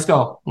 "Hire, let's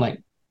go." I'm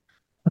like,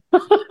 you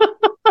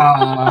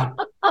know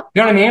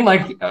what I mean?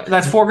 Like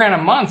that's $4,000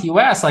 a month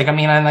US. Like, I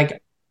mean, I'm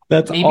like,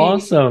 That's maybe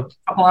awesome. a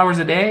couple hours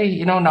a day.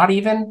 You know, not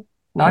even.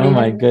 Oh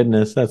my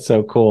goodness, that's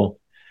so cool.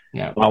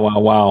 Yeah. Wow,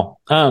 wow,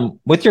 wow.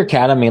 With your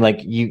academy,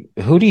 like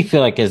who do you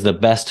feel like is the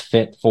best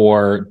fit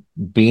for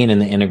being in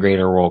the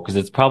integrator role? Because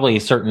it's probably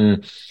a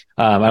certain,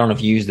 I don't know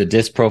if you use the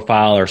DISC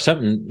profile or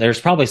something. There's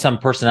probably some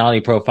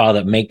personality profile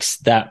that makes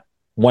that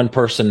one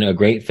person a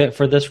great fit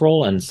for this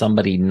role and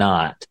somebody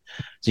not.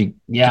 So can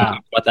you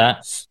talk about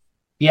that?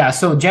 Yeah.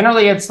 So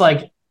generally, it's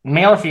like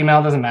male or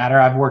female doesn't matter.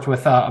 I've worked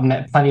with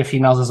plenty of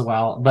females as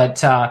well, but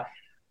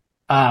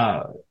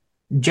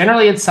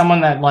generally, it's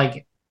someone that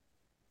like.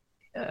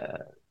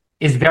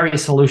 Is very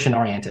solution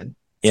oriented.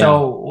 Yeah.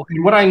 So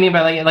what I mean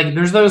by like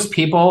there's those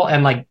people,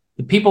 and like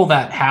the people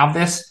that have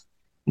this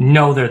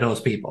know they're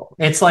those people.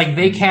 It's like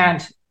they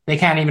can't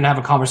even have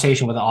a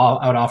conversation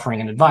without offering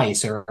an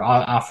advice or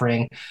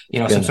offering,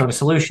 some sort of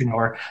solution,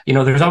 or,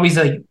 there's always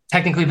like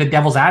technically the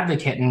devil's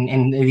advocate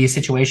in these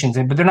situations,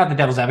 but they're not the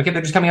devil's advocate.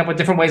 They're just coming up with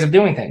different ways of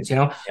doing things,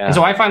 Yeah. And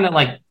so I find that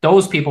like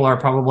those people are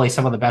probably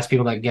some of the best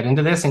people that get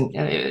into this. And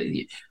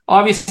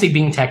obviously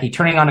being techie,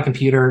 turning on a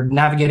computer,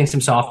 navigating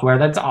some software,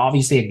 that's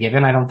obviously a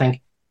given. I don't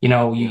think, you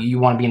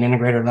want to be an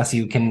integrator unless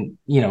you can,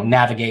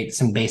 navigate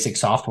some basic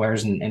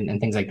softwares and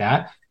things like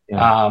that.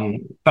 Yeah.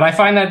 But I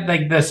find that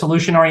like the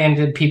solution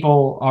oriented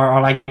people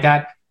are like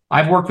that.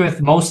 I've worked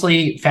with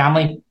mostly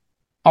family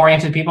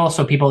oriented people.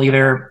 So people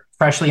either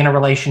freshly in a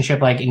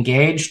relationship, like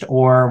engaged,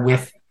 or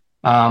with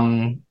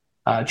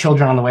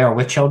children on the way, or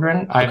with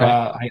children. Okay.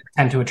 I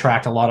tend to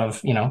attract a lot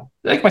of,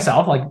 like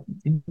myself, like,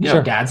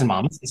 sure, dads and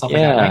moms and stuff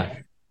like that.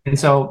 Right? And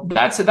so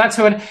that's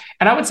who it,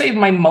 and I would say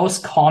my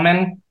most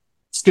common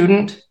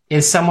student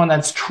is someone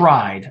that's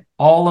tried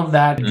all of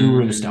that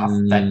guru stuff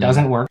that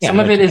doesn't work. Some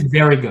of it is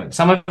very good.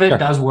 Some of it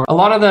does work. A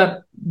lot of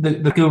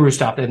the guru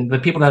stuff and the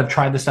people that have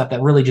tried the stuff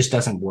that really just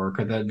doesn't work,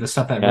 or the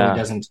stuff that really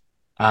doesn't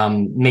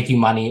make you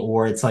money,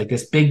 or it's like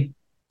this big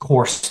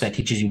course that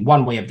teaches you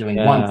one way of doing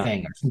one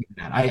thing or something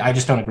like that. I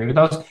just don't agree with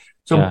those.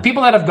 So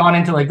people that have gone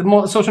into like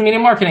the social media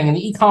marketing and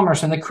the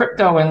e-commerce and the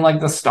crypto and like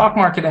the stock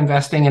market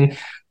investing and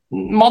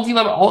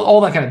multi-level,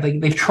 all that kind of thing,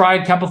 they've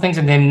tried a couple things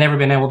and they've never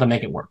been able to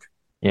make it work.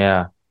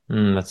 Yeah.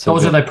 That's so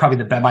those good. are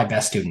probably my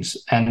best students.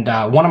 And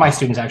one of my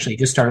students actually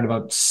just started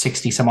about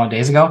 60 some odd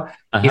days ago.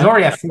 He's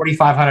already at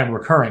 4,500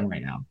 recurring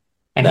right now.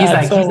 And he's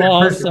like, so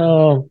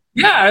awesome.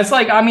 Yeah, it's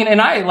like,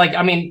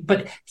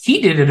 but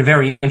he did it a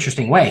very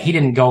interesting way. He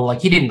didn't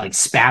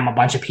spam a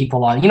bunch of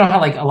people on, how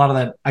like a lot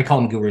of I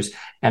call them gurus,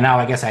 and now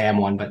I guess I am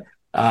one, but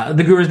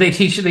the gurus, they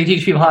teach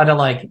people how to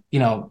like,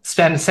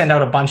 send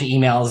out a bunch of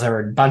emails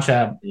or a bunch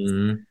of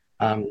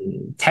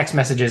text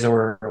messages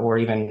or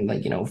even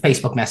like,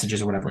 Facebook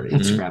messages or whatever,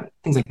 Instagram,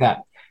 things like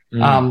that.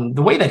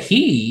 The way that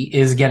he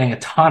is getting a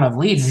ton of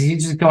leads is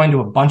he's just going to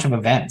a bunch of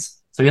events.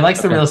 So he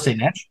likes the real estate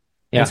niche.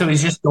 Yeah. And so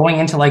he's just going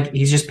into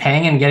he's just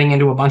paying and getting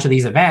into a bunch of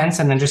these events,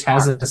 and then just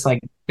has this like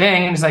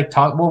thing. And he's like,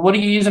 well, what are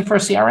you using for a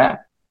CRM?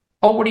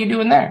 Oh, what are you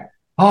doing there?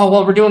 Oh,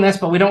 well, we're doing this,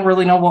 but we don't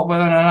really know what.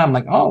 I'm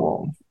like, oh,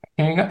 well,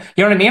 here you go.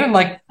 You know what I mean? And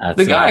like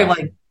the guy,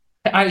 like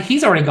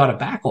he's already got a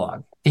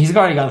backlog. He's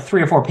already got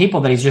 3 or 4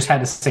 people that he's just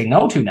had to say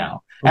no to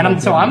now. And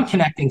I'm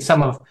connecting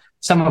some of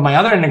my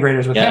other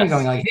integrators with him,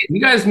 going like, hey, you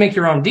guys make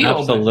your own deal.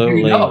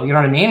 Absolutely. You know what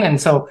I mean? And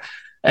so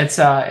it's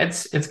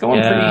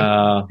going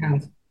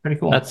pretty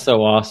cool. That's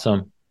so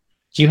awesome.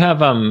 Do you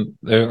have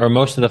are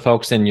most of the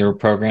folks in your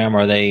program,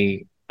 are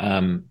they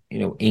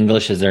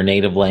English as their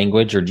native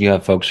language, or do you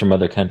have folks from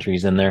other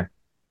countries in there?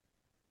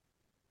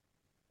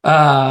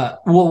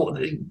 Well,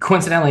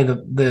 coincidentally,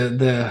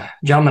 the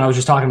gentleman I was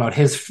just talking about,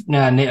 his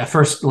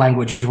first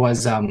language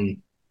was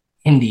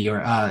Hindi, or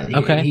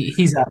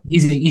he's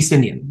East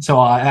Indian. So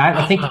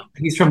I think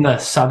he's from the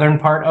southern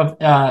part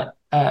of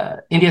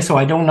India. So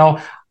I don't know.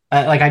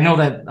 I know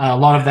that a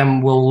lot of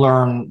them will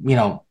learn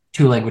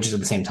 2 languages at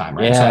the same time,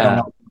 right? Yeah. So I don't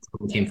know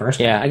who came first.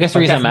 Yeah, I guess the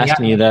reason I'm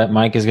asking you that,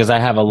 Mike, is because I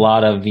have a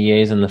lot of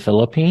VAs in the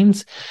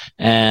Philippines,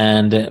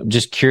 and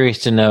just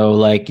curious to know,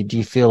 like, do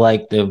you feel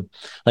like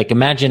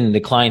imagine the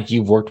clients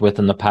you've worked with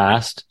in the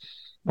past,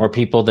 or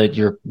people that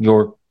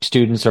your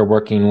students are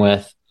working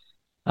with.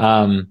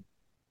 Do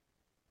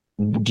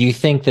you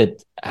think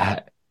that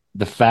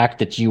the fact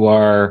that you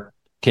are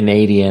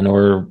Canadian,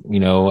 or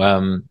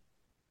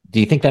do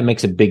you think that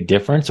makes a big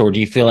difference, or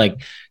do you feel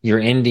like your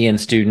Indian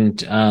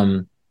student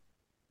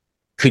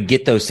could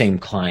get those same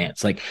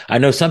clients? Like, I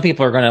know some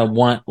people are going to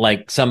want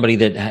like somebody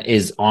that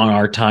is on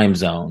our time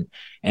zone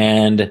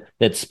and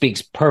that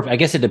speaks perfect. I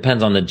guess it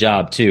depends on the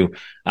job too.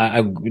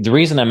 The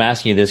reason I'm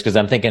asking you this, because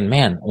I'm thinking,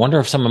 man, I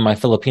wonder if some of my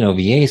Filipino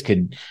VAs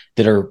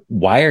that are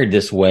wired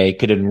this way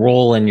could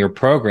enroll in your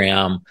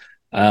program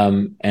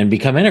and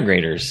become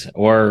integrators,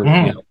 or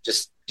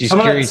just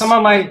curious.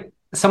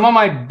 Some of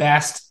my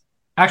best,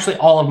 actually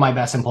all of my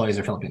best employees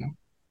are Filipino.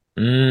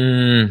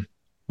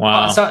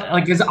 Wow. So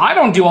like, because I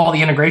don't do all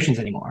the integrations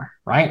anymore,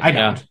 right? I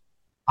don't. Yeah.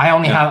 I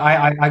only have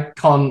I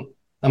call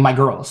them my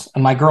girls,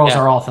 and my girls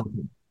are all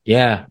Filipino.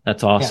 Yeah,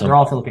 that's Yeah, they're awesome.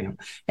 all Filipino. Do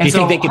And you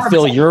think they could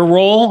fill your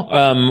role,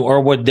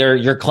 or would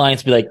your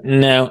clients be like,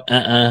 no,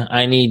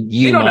 I need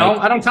you, they don't Mike?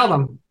 know. I don't tell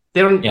them.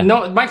 They don't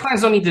know. My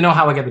clients don't need to know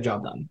how I get the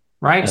job done,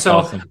 right? That's So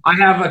awesome. I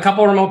have a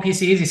couple remote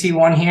PCs. You see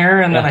one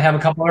here, and then I have a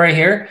couple right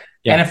here.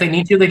 Yeah. And if they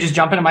need to, they just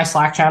jump into my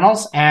Slack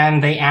channels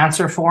and they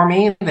answer for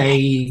me.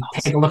 They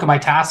take a look at my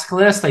task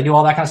list. They do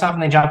all that kind of stuff,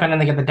 and they jump in and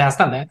they get the task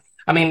done.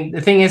 I mean, the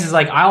thing is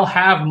like I'll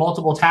have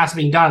multiple tasks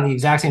being done at the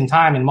exact same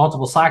time in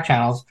multiple Slack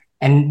channels,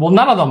 and well,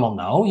 none of them will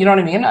know. You know what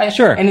I mean?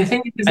 Sure. And the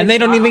thing is, and they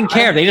don't even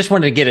care. They just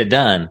wanted to get it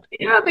done.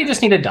 Yeah, they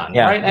just need it done.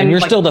 Yeah. Right. And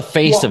you're still the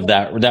face of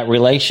that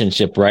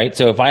relationship, right?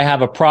 So if I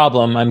have a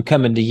problem, I'm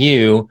coming to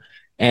you.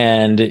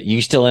 And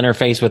you still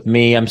interface with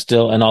me. I'm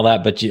still and all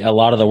that, but a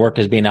lot of the work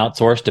is being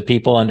outsourced to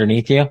people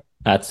underneath you.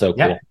 That's so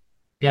cool.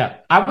 Yeah.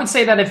 I would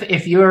say that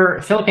if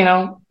you're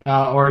Filipino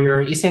or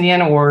you're East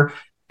Indian or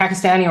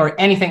Pakistani or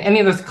anything, any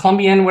of those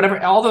Colombian, whatever,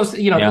 all those,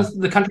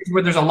 the countries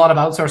where there's a lot of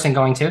outsourcing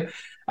going to,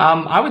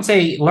 I would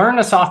say learn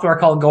a software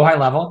called Go High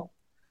Level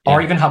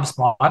or even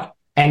HubSpot,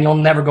 and you'll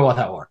never go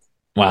without work.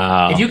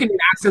 Wow. If you can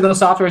master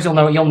those softwares,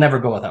 you'll never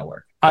go without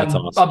work. That's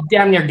awesome. I'm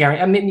damn near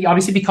guarantee. I mean, you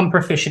obviously become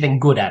proficient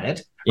and good at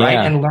it, right?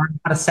 And learn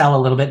how to sell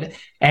a little bit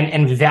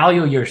and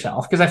value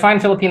yourself. Because I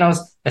find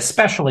Filipinos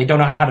especially don't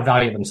know how to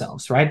value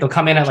themselves, right? They'll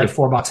come in at like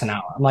 $4 an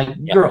hour. I'm like,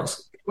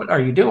 girls, what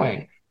are you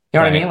doing? You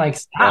know what I mean? Like,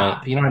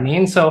 stop. You know what I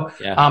mean? So,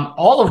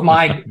 all of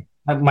my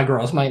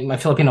girls, my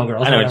Filipino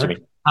girls, I know what you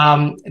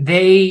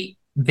mean.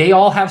 They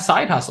all have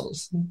side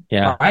hustles.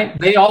 Yeah. Right.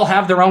 They all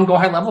have their own Go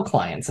High Level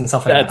clients and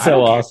stuff like that. That's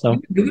so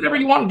awesome. Do whatever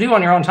you want to do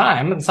on your own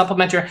time and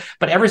supplement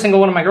but every single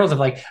one of my girls have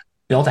like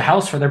built a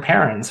house for their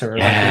parents or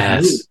you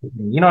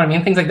know what I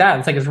mean? Things like that.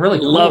 It's like, it's really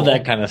cool. Love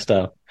that kind of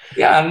stuff.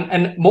 Yeah.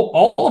 And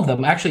all of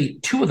them, actually,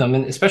 two of them,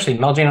 and especially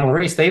Mel, Jane, and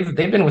Larice, they've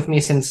been with me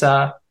since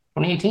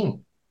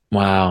 2018.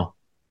 Wow.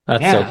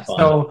 That's so fun.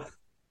 So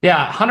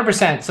yeah,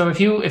 100%. So if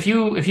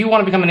you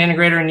want to become an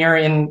integrator and you're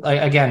in,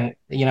 again,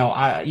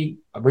 you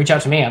reach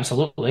out to me,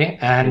 absolutely,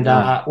 and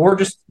or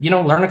just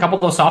learn a couple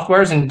of those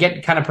softwares and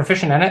get kind of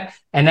proficient in it,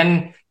 and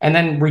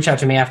then reach out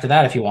to me after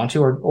that if you want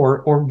to,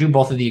 or do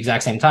both at the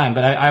exact same time.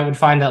 But I would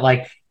find that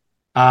like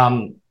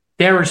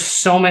there are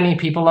so many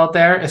people out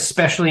there,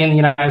 especially in the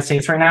United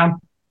States right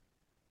now,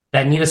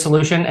 that need a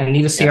solution and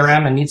need a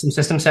CRM and need some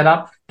system set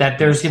up, that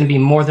there's going to be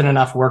more than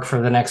enough work for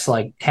the next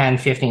like 10,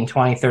 15,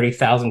 20,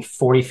 30,000,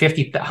 40,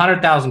 50,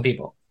 100,000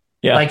 people.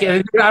 Yeah. Like,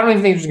 I don't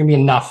even think there's going to be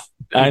enough.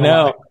 I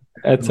know.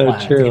 That's so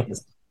true.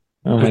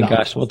 Oh my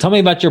gosh. Well, tell me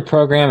about your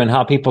program and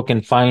how people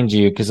can find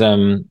you. Cause,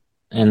 and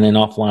then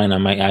offline, I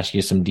might ask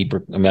you some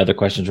other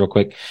questions real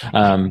quick,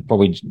 before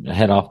we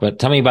head off, but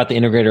tell me about the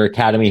Integrator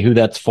Academy, who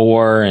that's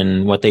for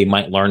and what they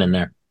might learn in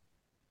there.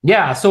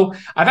 Yeah. So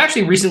I've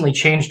actually recently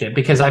changed it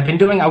because I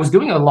was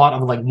doing a lot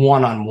of like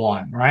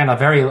one-on-one, right?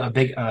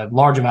 A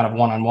large amount of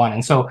one-on-one.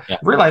 And so I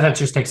realized that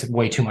just takes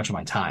way too much of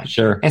my time.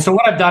 Sure. And so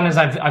what I've done is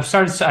I've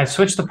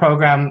switched the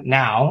program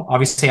now.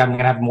 Obviously I'm going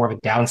to have more of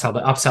a downsell.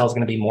 The upsell is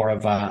going to be more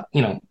of the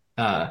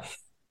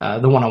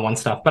one-on-one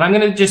stuff, but I'm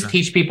going to just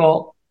teach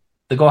people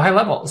the Go High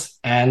Levels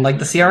and like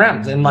the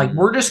CRMs. And like,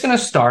 we're just going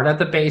to start at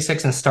the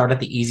basics and start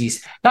at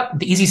the not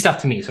the easy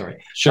stuff to me.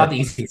 Sorry. Sure. Not the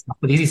easy stuff,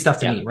 but easy stuff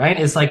to me, right?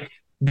 It's like,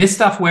 this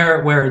stuff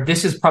where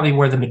this is probably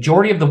where the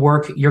majority of the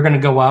work you're going to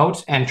go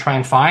out and try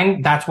and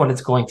find, that's what it's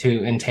going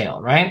to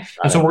entail, right?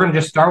 And so we're going to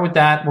just start with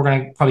that. We're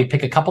going to probably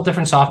pick a couple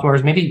different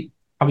softwares,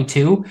 probably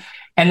two.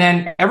 And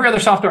then every other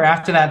software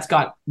after that's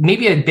got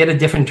maybe a bit of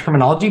different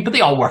terminology, but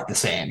they all work the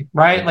same,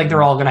 right? Like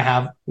they're all going to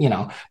have,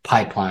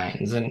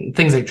 pipelines and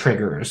things like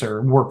triggers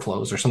or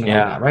workflows or something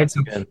like that, right?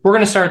 So we're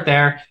going to start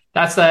there.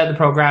 That's the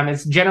program.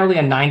 It's generally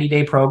a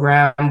 90-day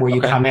program where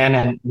you come in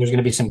and there's going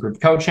to be some group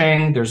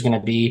coaching. There's going to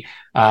be,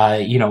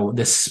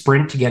 this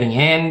sprint to getting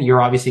in.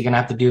 You're obviously going to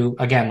have to do,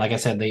 again, like I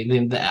said,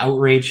 the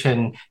outreach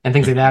and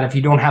things like that. If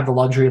you don't have the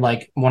luxury,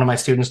 like one of my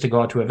students, to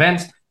go out to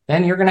events,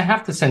 then you're going to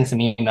have to send some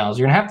emails.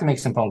 You're going to have to make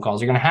some phone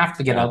calls. You're going to have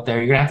to get out there.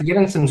 You're going to have to get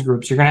in some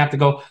groups. You're going to have to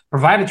go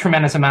provide a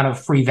tremendous amount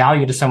of free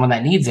value to someone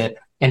that needs it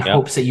in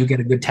hopes that you get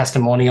a good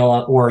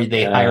testimonial or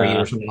they hire you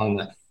or something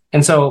like that.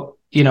 And so,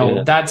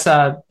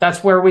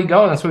 that's where we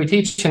go. That's what we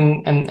teach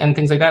and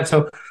things like that.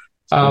 So,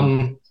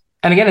 and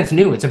again, it's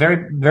new. It's a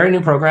very, very new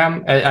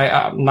program.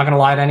 I'm not going to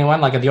lie to anyone.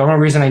 Like the only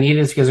reason I need it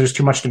is because there's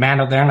too much demand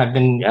out there. And I've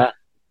been,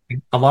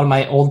 a lot of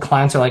my old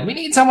clients are like, we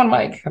need someone,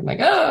 Mike. I'm like,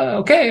 oh,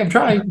 okay, I'm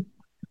trying.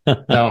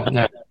 So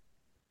no.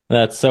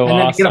 That's so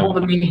and awesome. Get a hold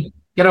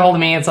of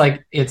me.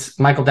 It's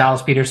Michael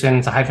Dallas Peterson.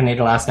 It's a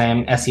hyphenated last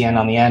name, SEN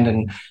on the end,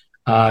 and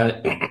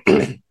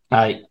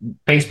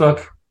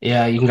Facebook.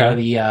 Yeah, you can go to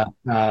the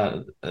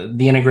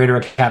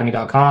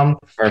integratoracademy.com.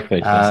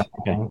 Perfect.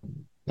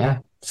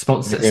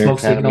 Smoke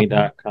signal,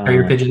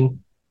 carrier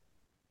pigeon.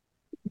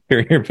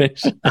 your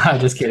pitch.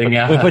 Just kidding.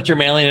 Yeah. We put your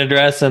mailing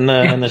address in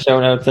the show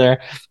notes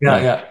there.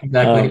 Yeah,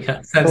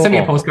 exactly. Send me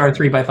a postcard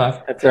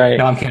 3x5. That's right.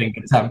 No, I'm kidding.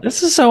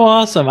 This is so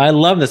awesome. I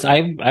love this.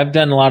 I've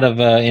done a lot of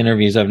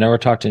interviews. I've never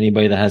talked to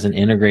anybody that has an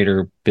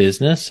integrator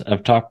business.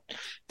 I've talked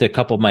to a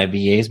couple of my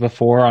VAs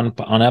before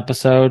on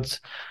episodes.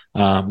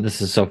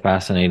 This is so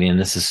fascinating, and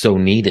this is so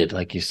needed,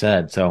 like you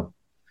said. So,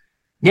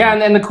 yeah,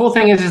 and then the cool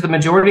thing is the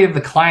majority of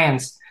the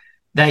clients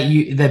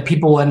that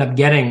people end up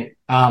getting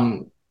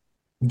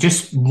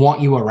just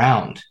want you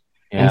around.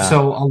 Yeah. And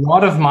so a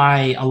lot of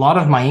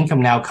my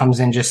income now comes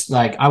in just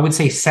like, I would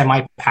say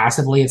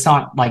semi-passively. It's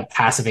not like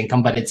passive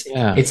income, but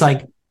it's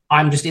like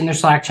I'm just in their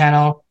Slack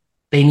channel.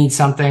 They need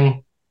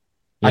something,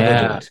 I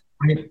go do it.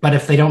 Right? But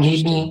if they don't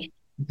need me,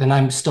 then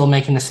I'm still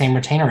making the same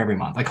retainer every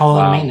month. I call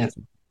it a maintenance.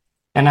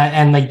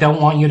 And they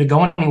don't want you to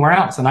go anywhere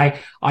else. And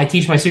I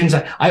teach my students,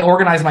 I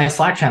organize my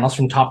Slack channels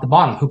from top to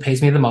bottom. Who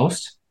pays me the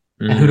most?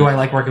 And who do I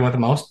like working with the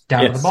most?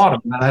 Down to the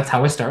bottom. Now, that's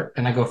how I start.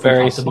 And I go from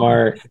very top to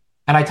smart. bottom.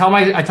 And I tell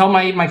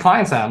my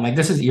clients that I'm like,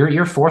 this is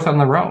you're fourth on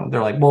the row.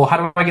 They're like, well, how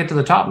do I get to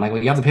the top? I'm like,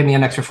 well, you have to pay me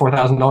an extra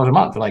 $4,000 a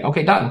month. They're like,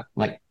 okay, done. I'm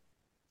like,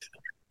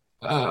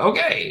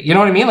 okay, you know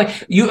what I mean?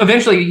 Like you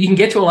can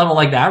get to a level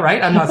like that,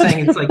 right? I'm not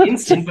saying it's like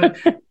instant, but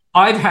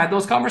I've had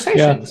those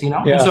conversations, you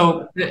know. Yeah.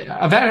 So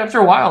after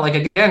a while, like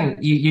again,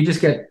 you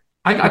just get.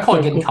 I call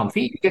it getting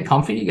comfy. You get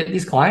comfy. You get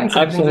these clients.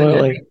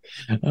 Absolutely.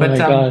 But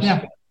gosh.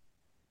 Yeah.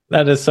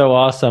 That is so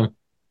awesome,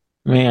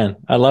 man.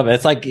 I love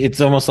it.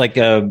 It's almost like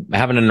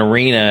having an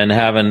arena and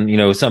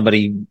having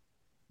somebody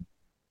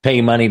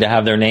pay money to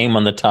have their name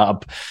on the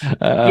top.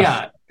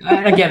 Yeah.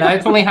 Again,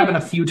 that's only happened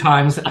a few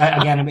times.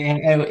 Again, I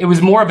mean, it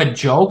was more of a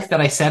joke that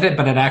I said it,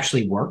 but it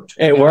actually worked.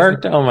 It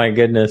worked. Oh my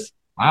goodness.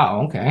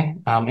 Wow. Okay.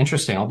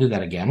 Interesting. I'll do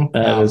that again.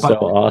 That is so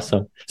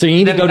awesome. So you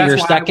need to go to your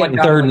second and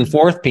third and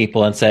fourth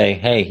people and say,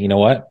 hey, you know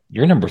what?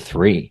 You're number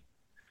 3.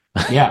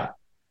 Yeah.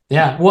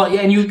 Yeah. Well,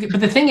 yeah.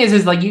 But the thing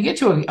is like you get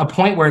to a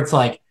point where it's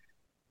like,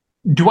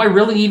 do I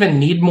really even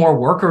need more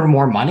work or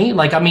more money?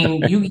 Like, I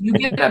mean, you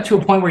get up to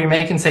a point where you're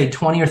making, say,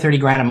 20 or 30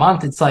 grand a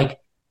month. It's like,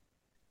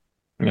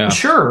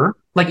 sure.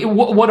 Like,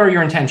 what are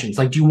your intentions?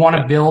 Like, do you want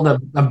to build a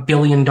 $1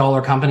 billion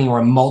company or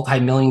a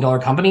multi-million-dollar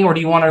company? Or do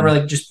you want to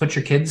really just put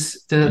your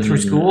kids through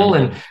school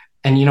and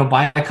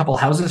buy a couple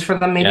houses for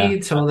them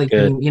maybe so they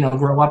can,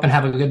 grow up and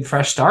have a good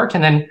fresh start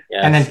and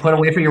then put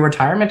away for your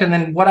retirement. And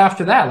then what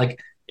after that? Like,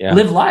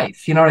 live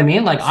life. You know what I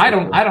mean? Like, I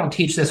don't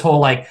teach this whole,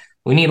 like,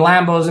 we need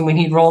Lambos and we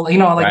need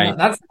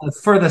that's the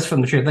furthest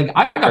from the truth. Like,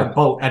 I got a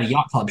boat at a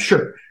yacht club,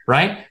 sure.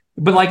 Right.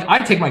 But like, I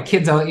take my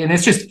kids out and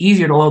it's just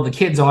easier to load the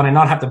kids on and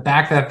not have to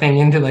back that thing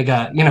into like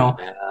the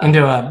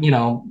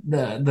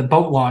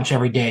boat launch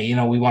every day.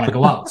 We want to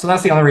go out. So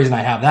that's the only reason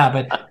I have that.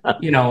 But,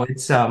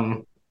 it's,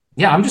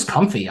 I'm just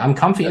comfy. I'm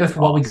comfy with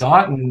what we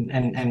got.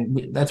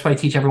 And that's why I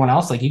teach everyone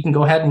else. Like, you can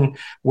go ahead and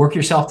work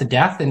yourself to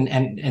death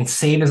and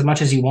save as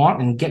much as you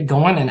want and get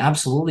going and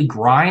absolutely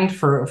grind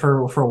for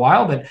a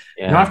while. But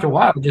after a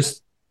while,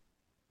 just,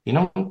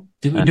 do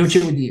what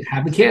you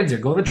have the kids or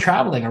go to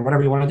traveling or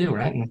whatever you want to do.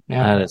 Right. And,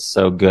 that is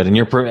so good. And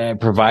you're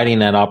providing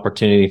that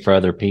opportunity for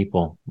other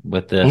people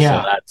with this.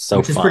 Yeah. So that's so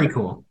which fun. Is pretty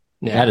cool.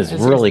 Yeah, that is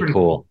really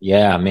cool.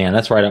 Yeah, man,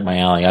 that's right up my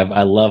alley.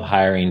 I love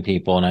hiring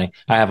people, and I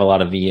have a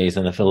lot of VAs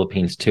in the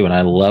Philippines too, and I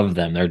love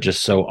them. They're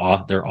just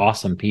they're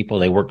awesome people.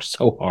 They work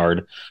so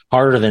hard,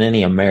 harder than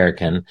any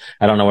American.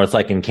 I don't know what it's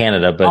like in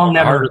Canada, but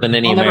harder than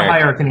any American. I'll never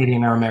hire a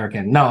Canadian or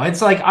American. No,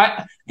 it's like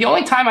the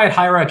only time I'd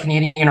hire a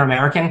Canadian or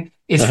American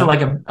is for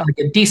like a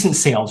decent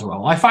sales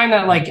role. I find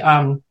that like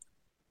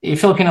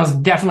Filipinos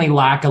definitely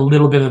lack a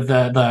little bit of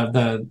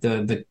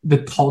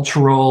the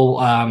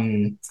cultural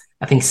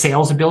I think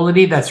sales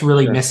ability that's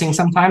really missing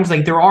sometimes.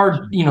 Like, there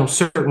are,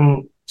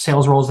 certain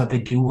sales roles that they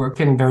do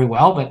work in very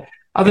well. But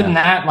other than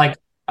that,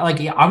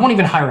 I won't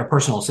even hire a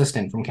personal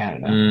assistant from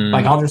Canada.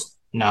 Like,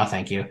 no,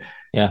 thank you.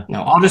 Yeah.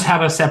 No, I'll just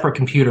have a separate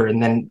computer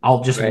and then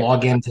I'll just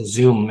log into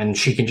Zoom and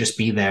she can just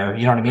be there.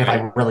 You know what I mean? Right.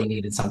 If I really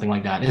needed something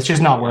like that, it's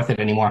just not worth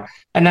it anymore.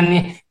 And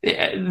then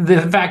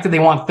the fact that they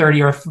want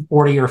 30 or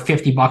 40 or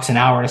 $50 an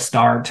hour to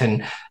start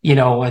and, I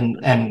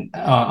don't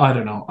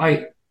know.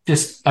 I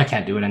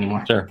can't do it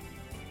anymore. Sure.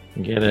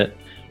 Get it.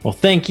 Well,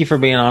 thank you for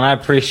being on. I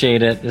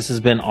appreciate it. This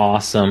has been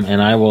awesome.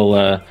 And I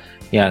will,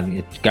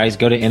 guys,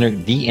 go to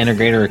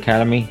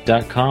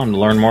theintegratoracademy.com to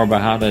learn more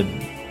about how to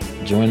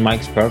join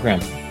Mike's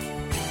program.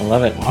 I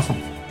love it. Awesome.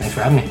 Thanks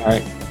for having me. All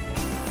right.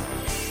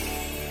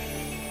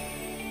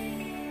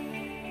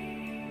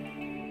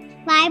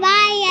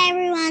 Bye-bye,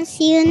 everyone.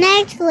 See you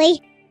next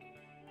week.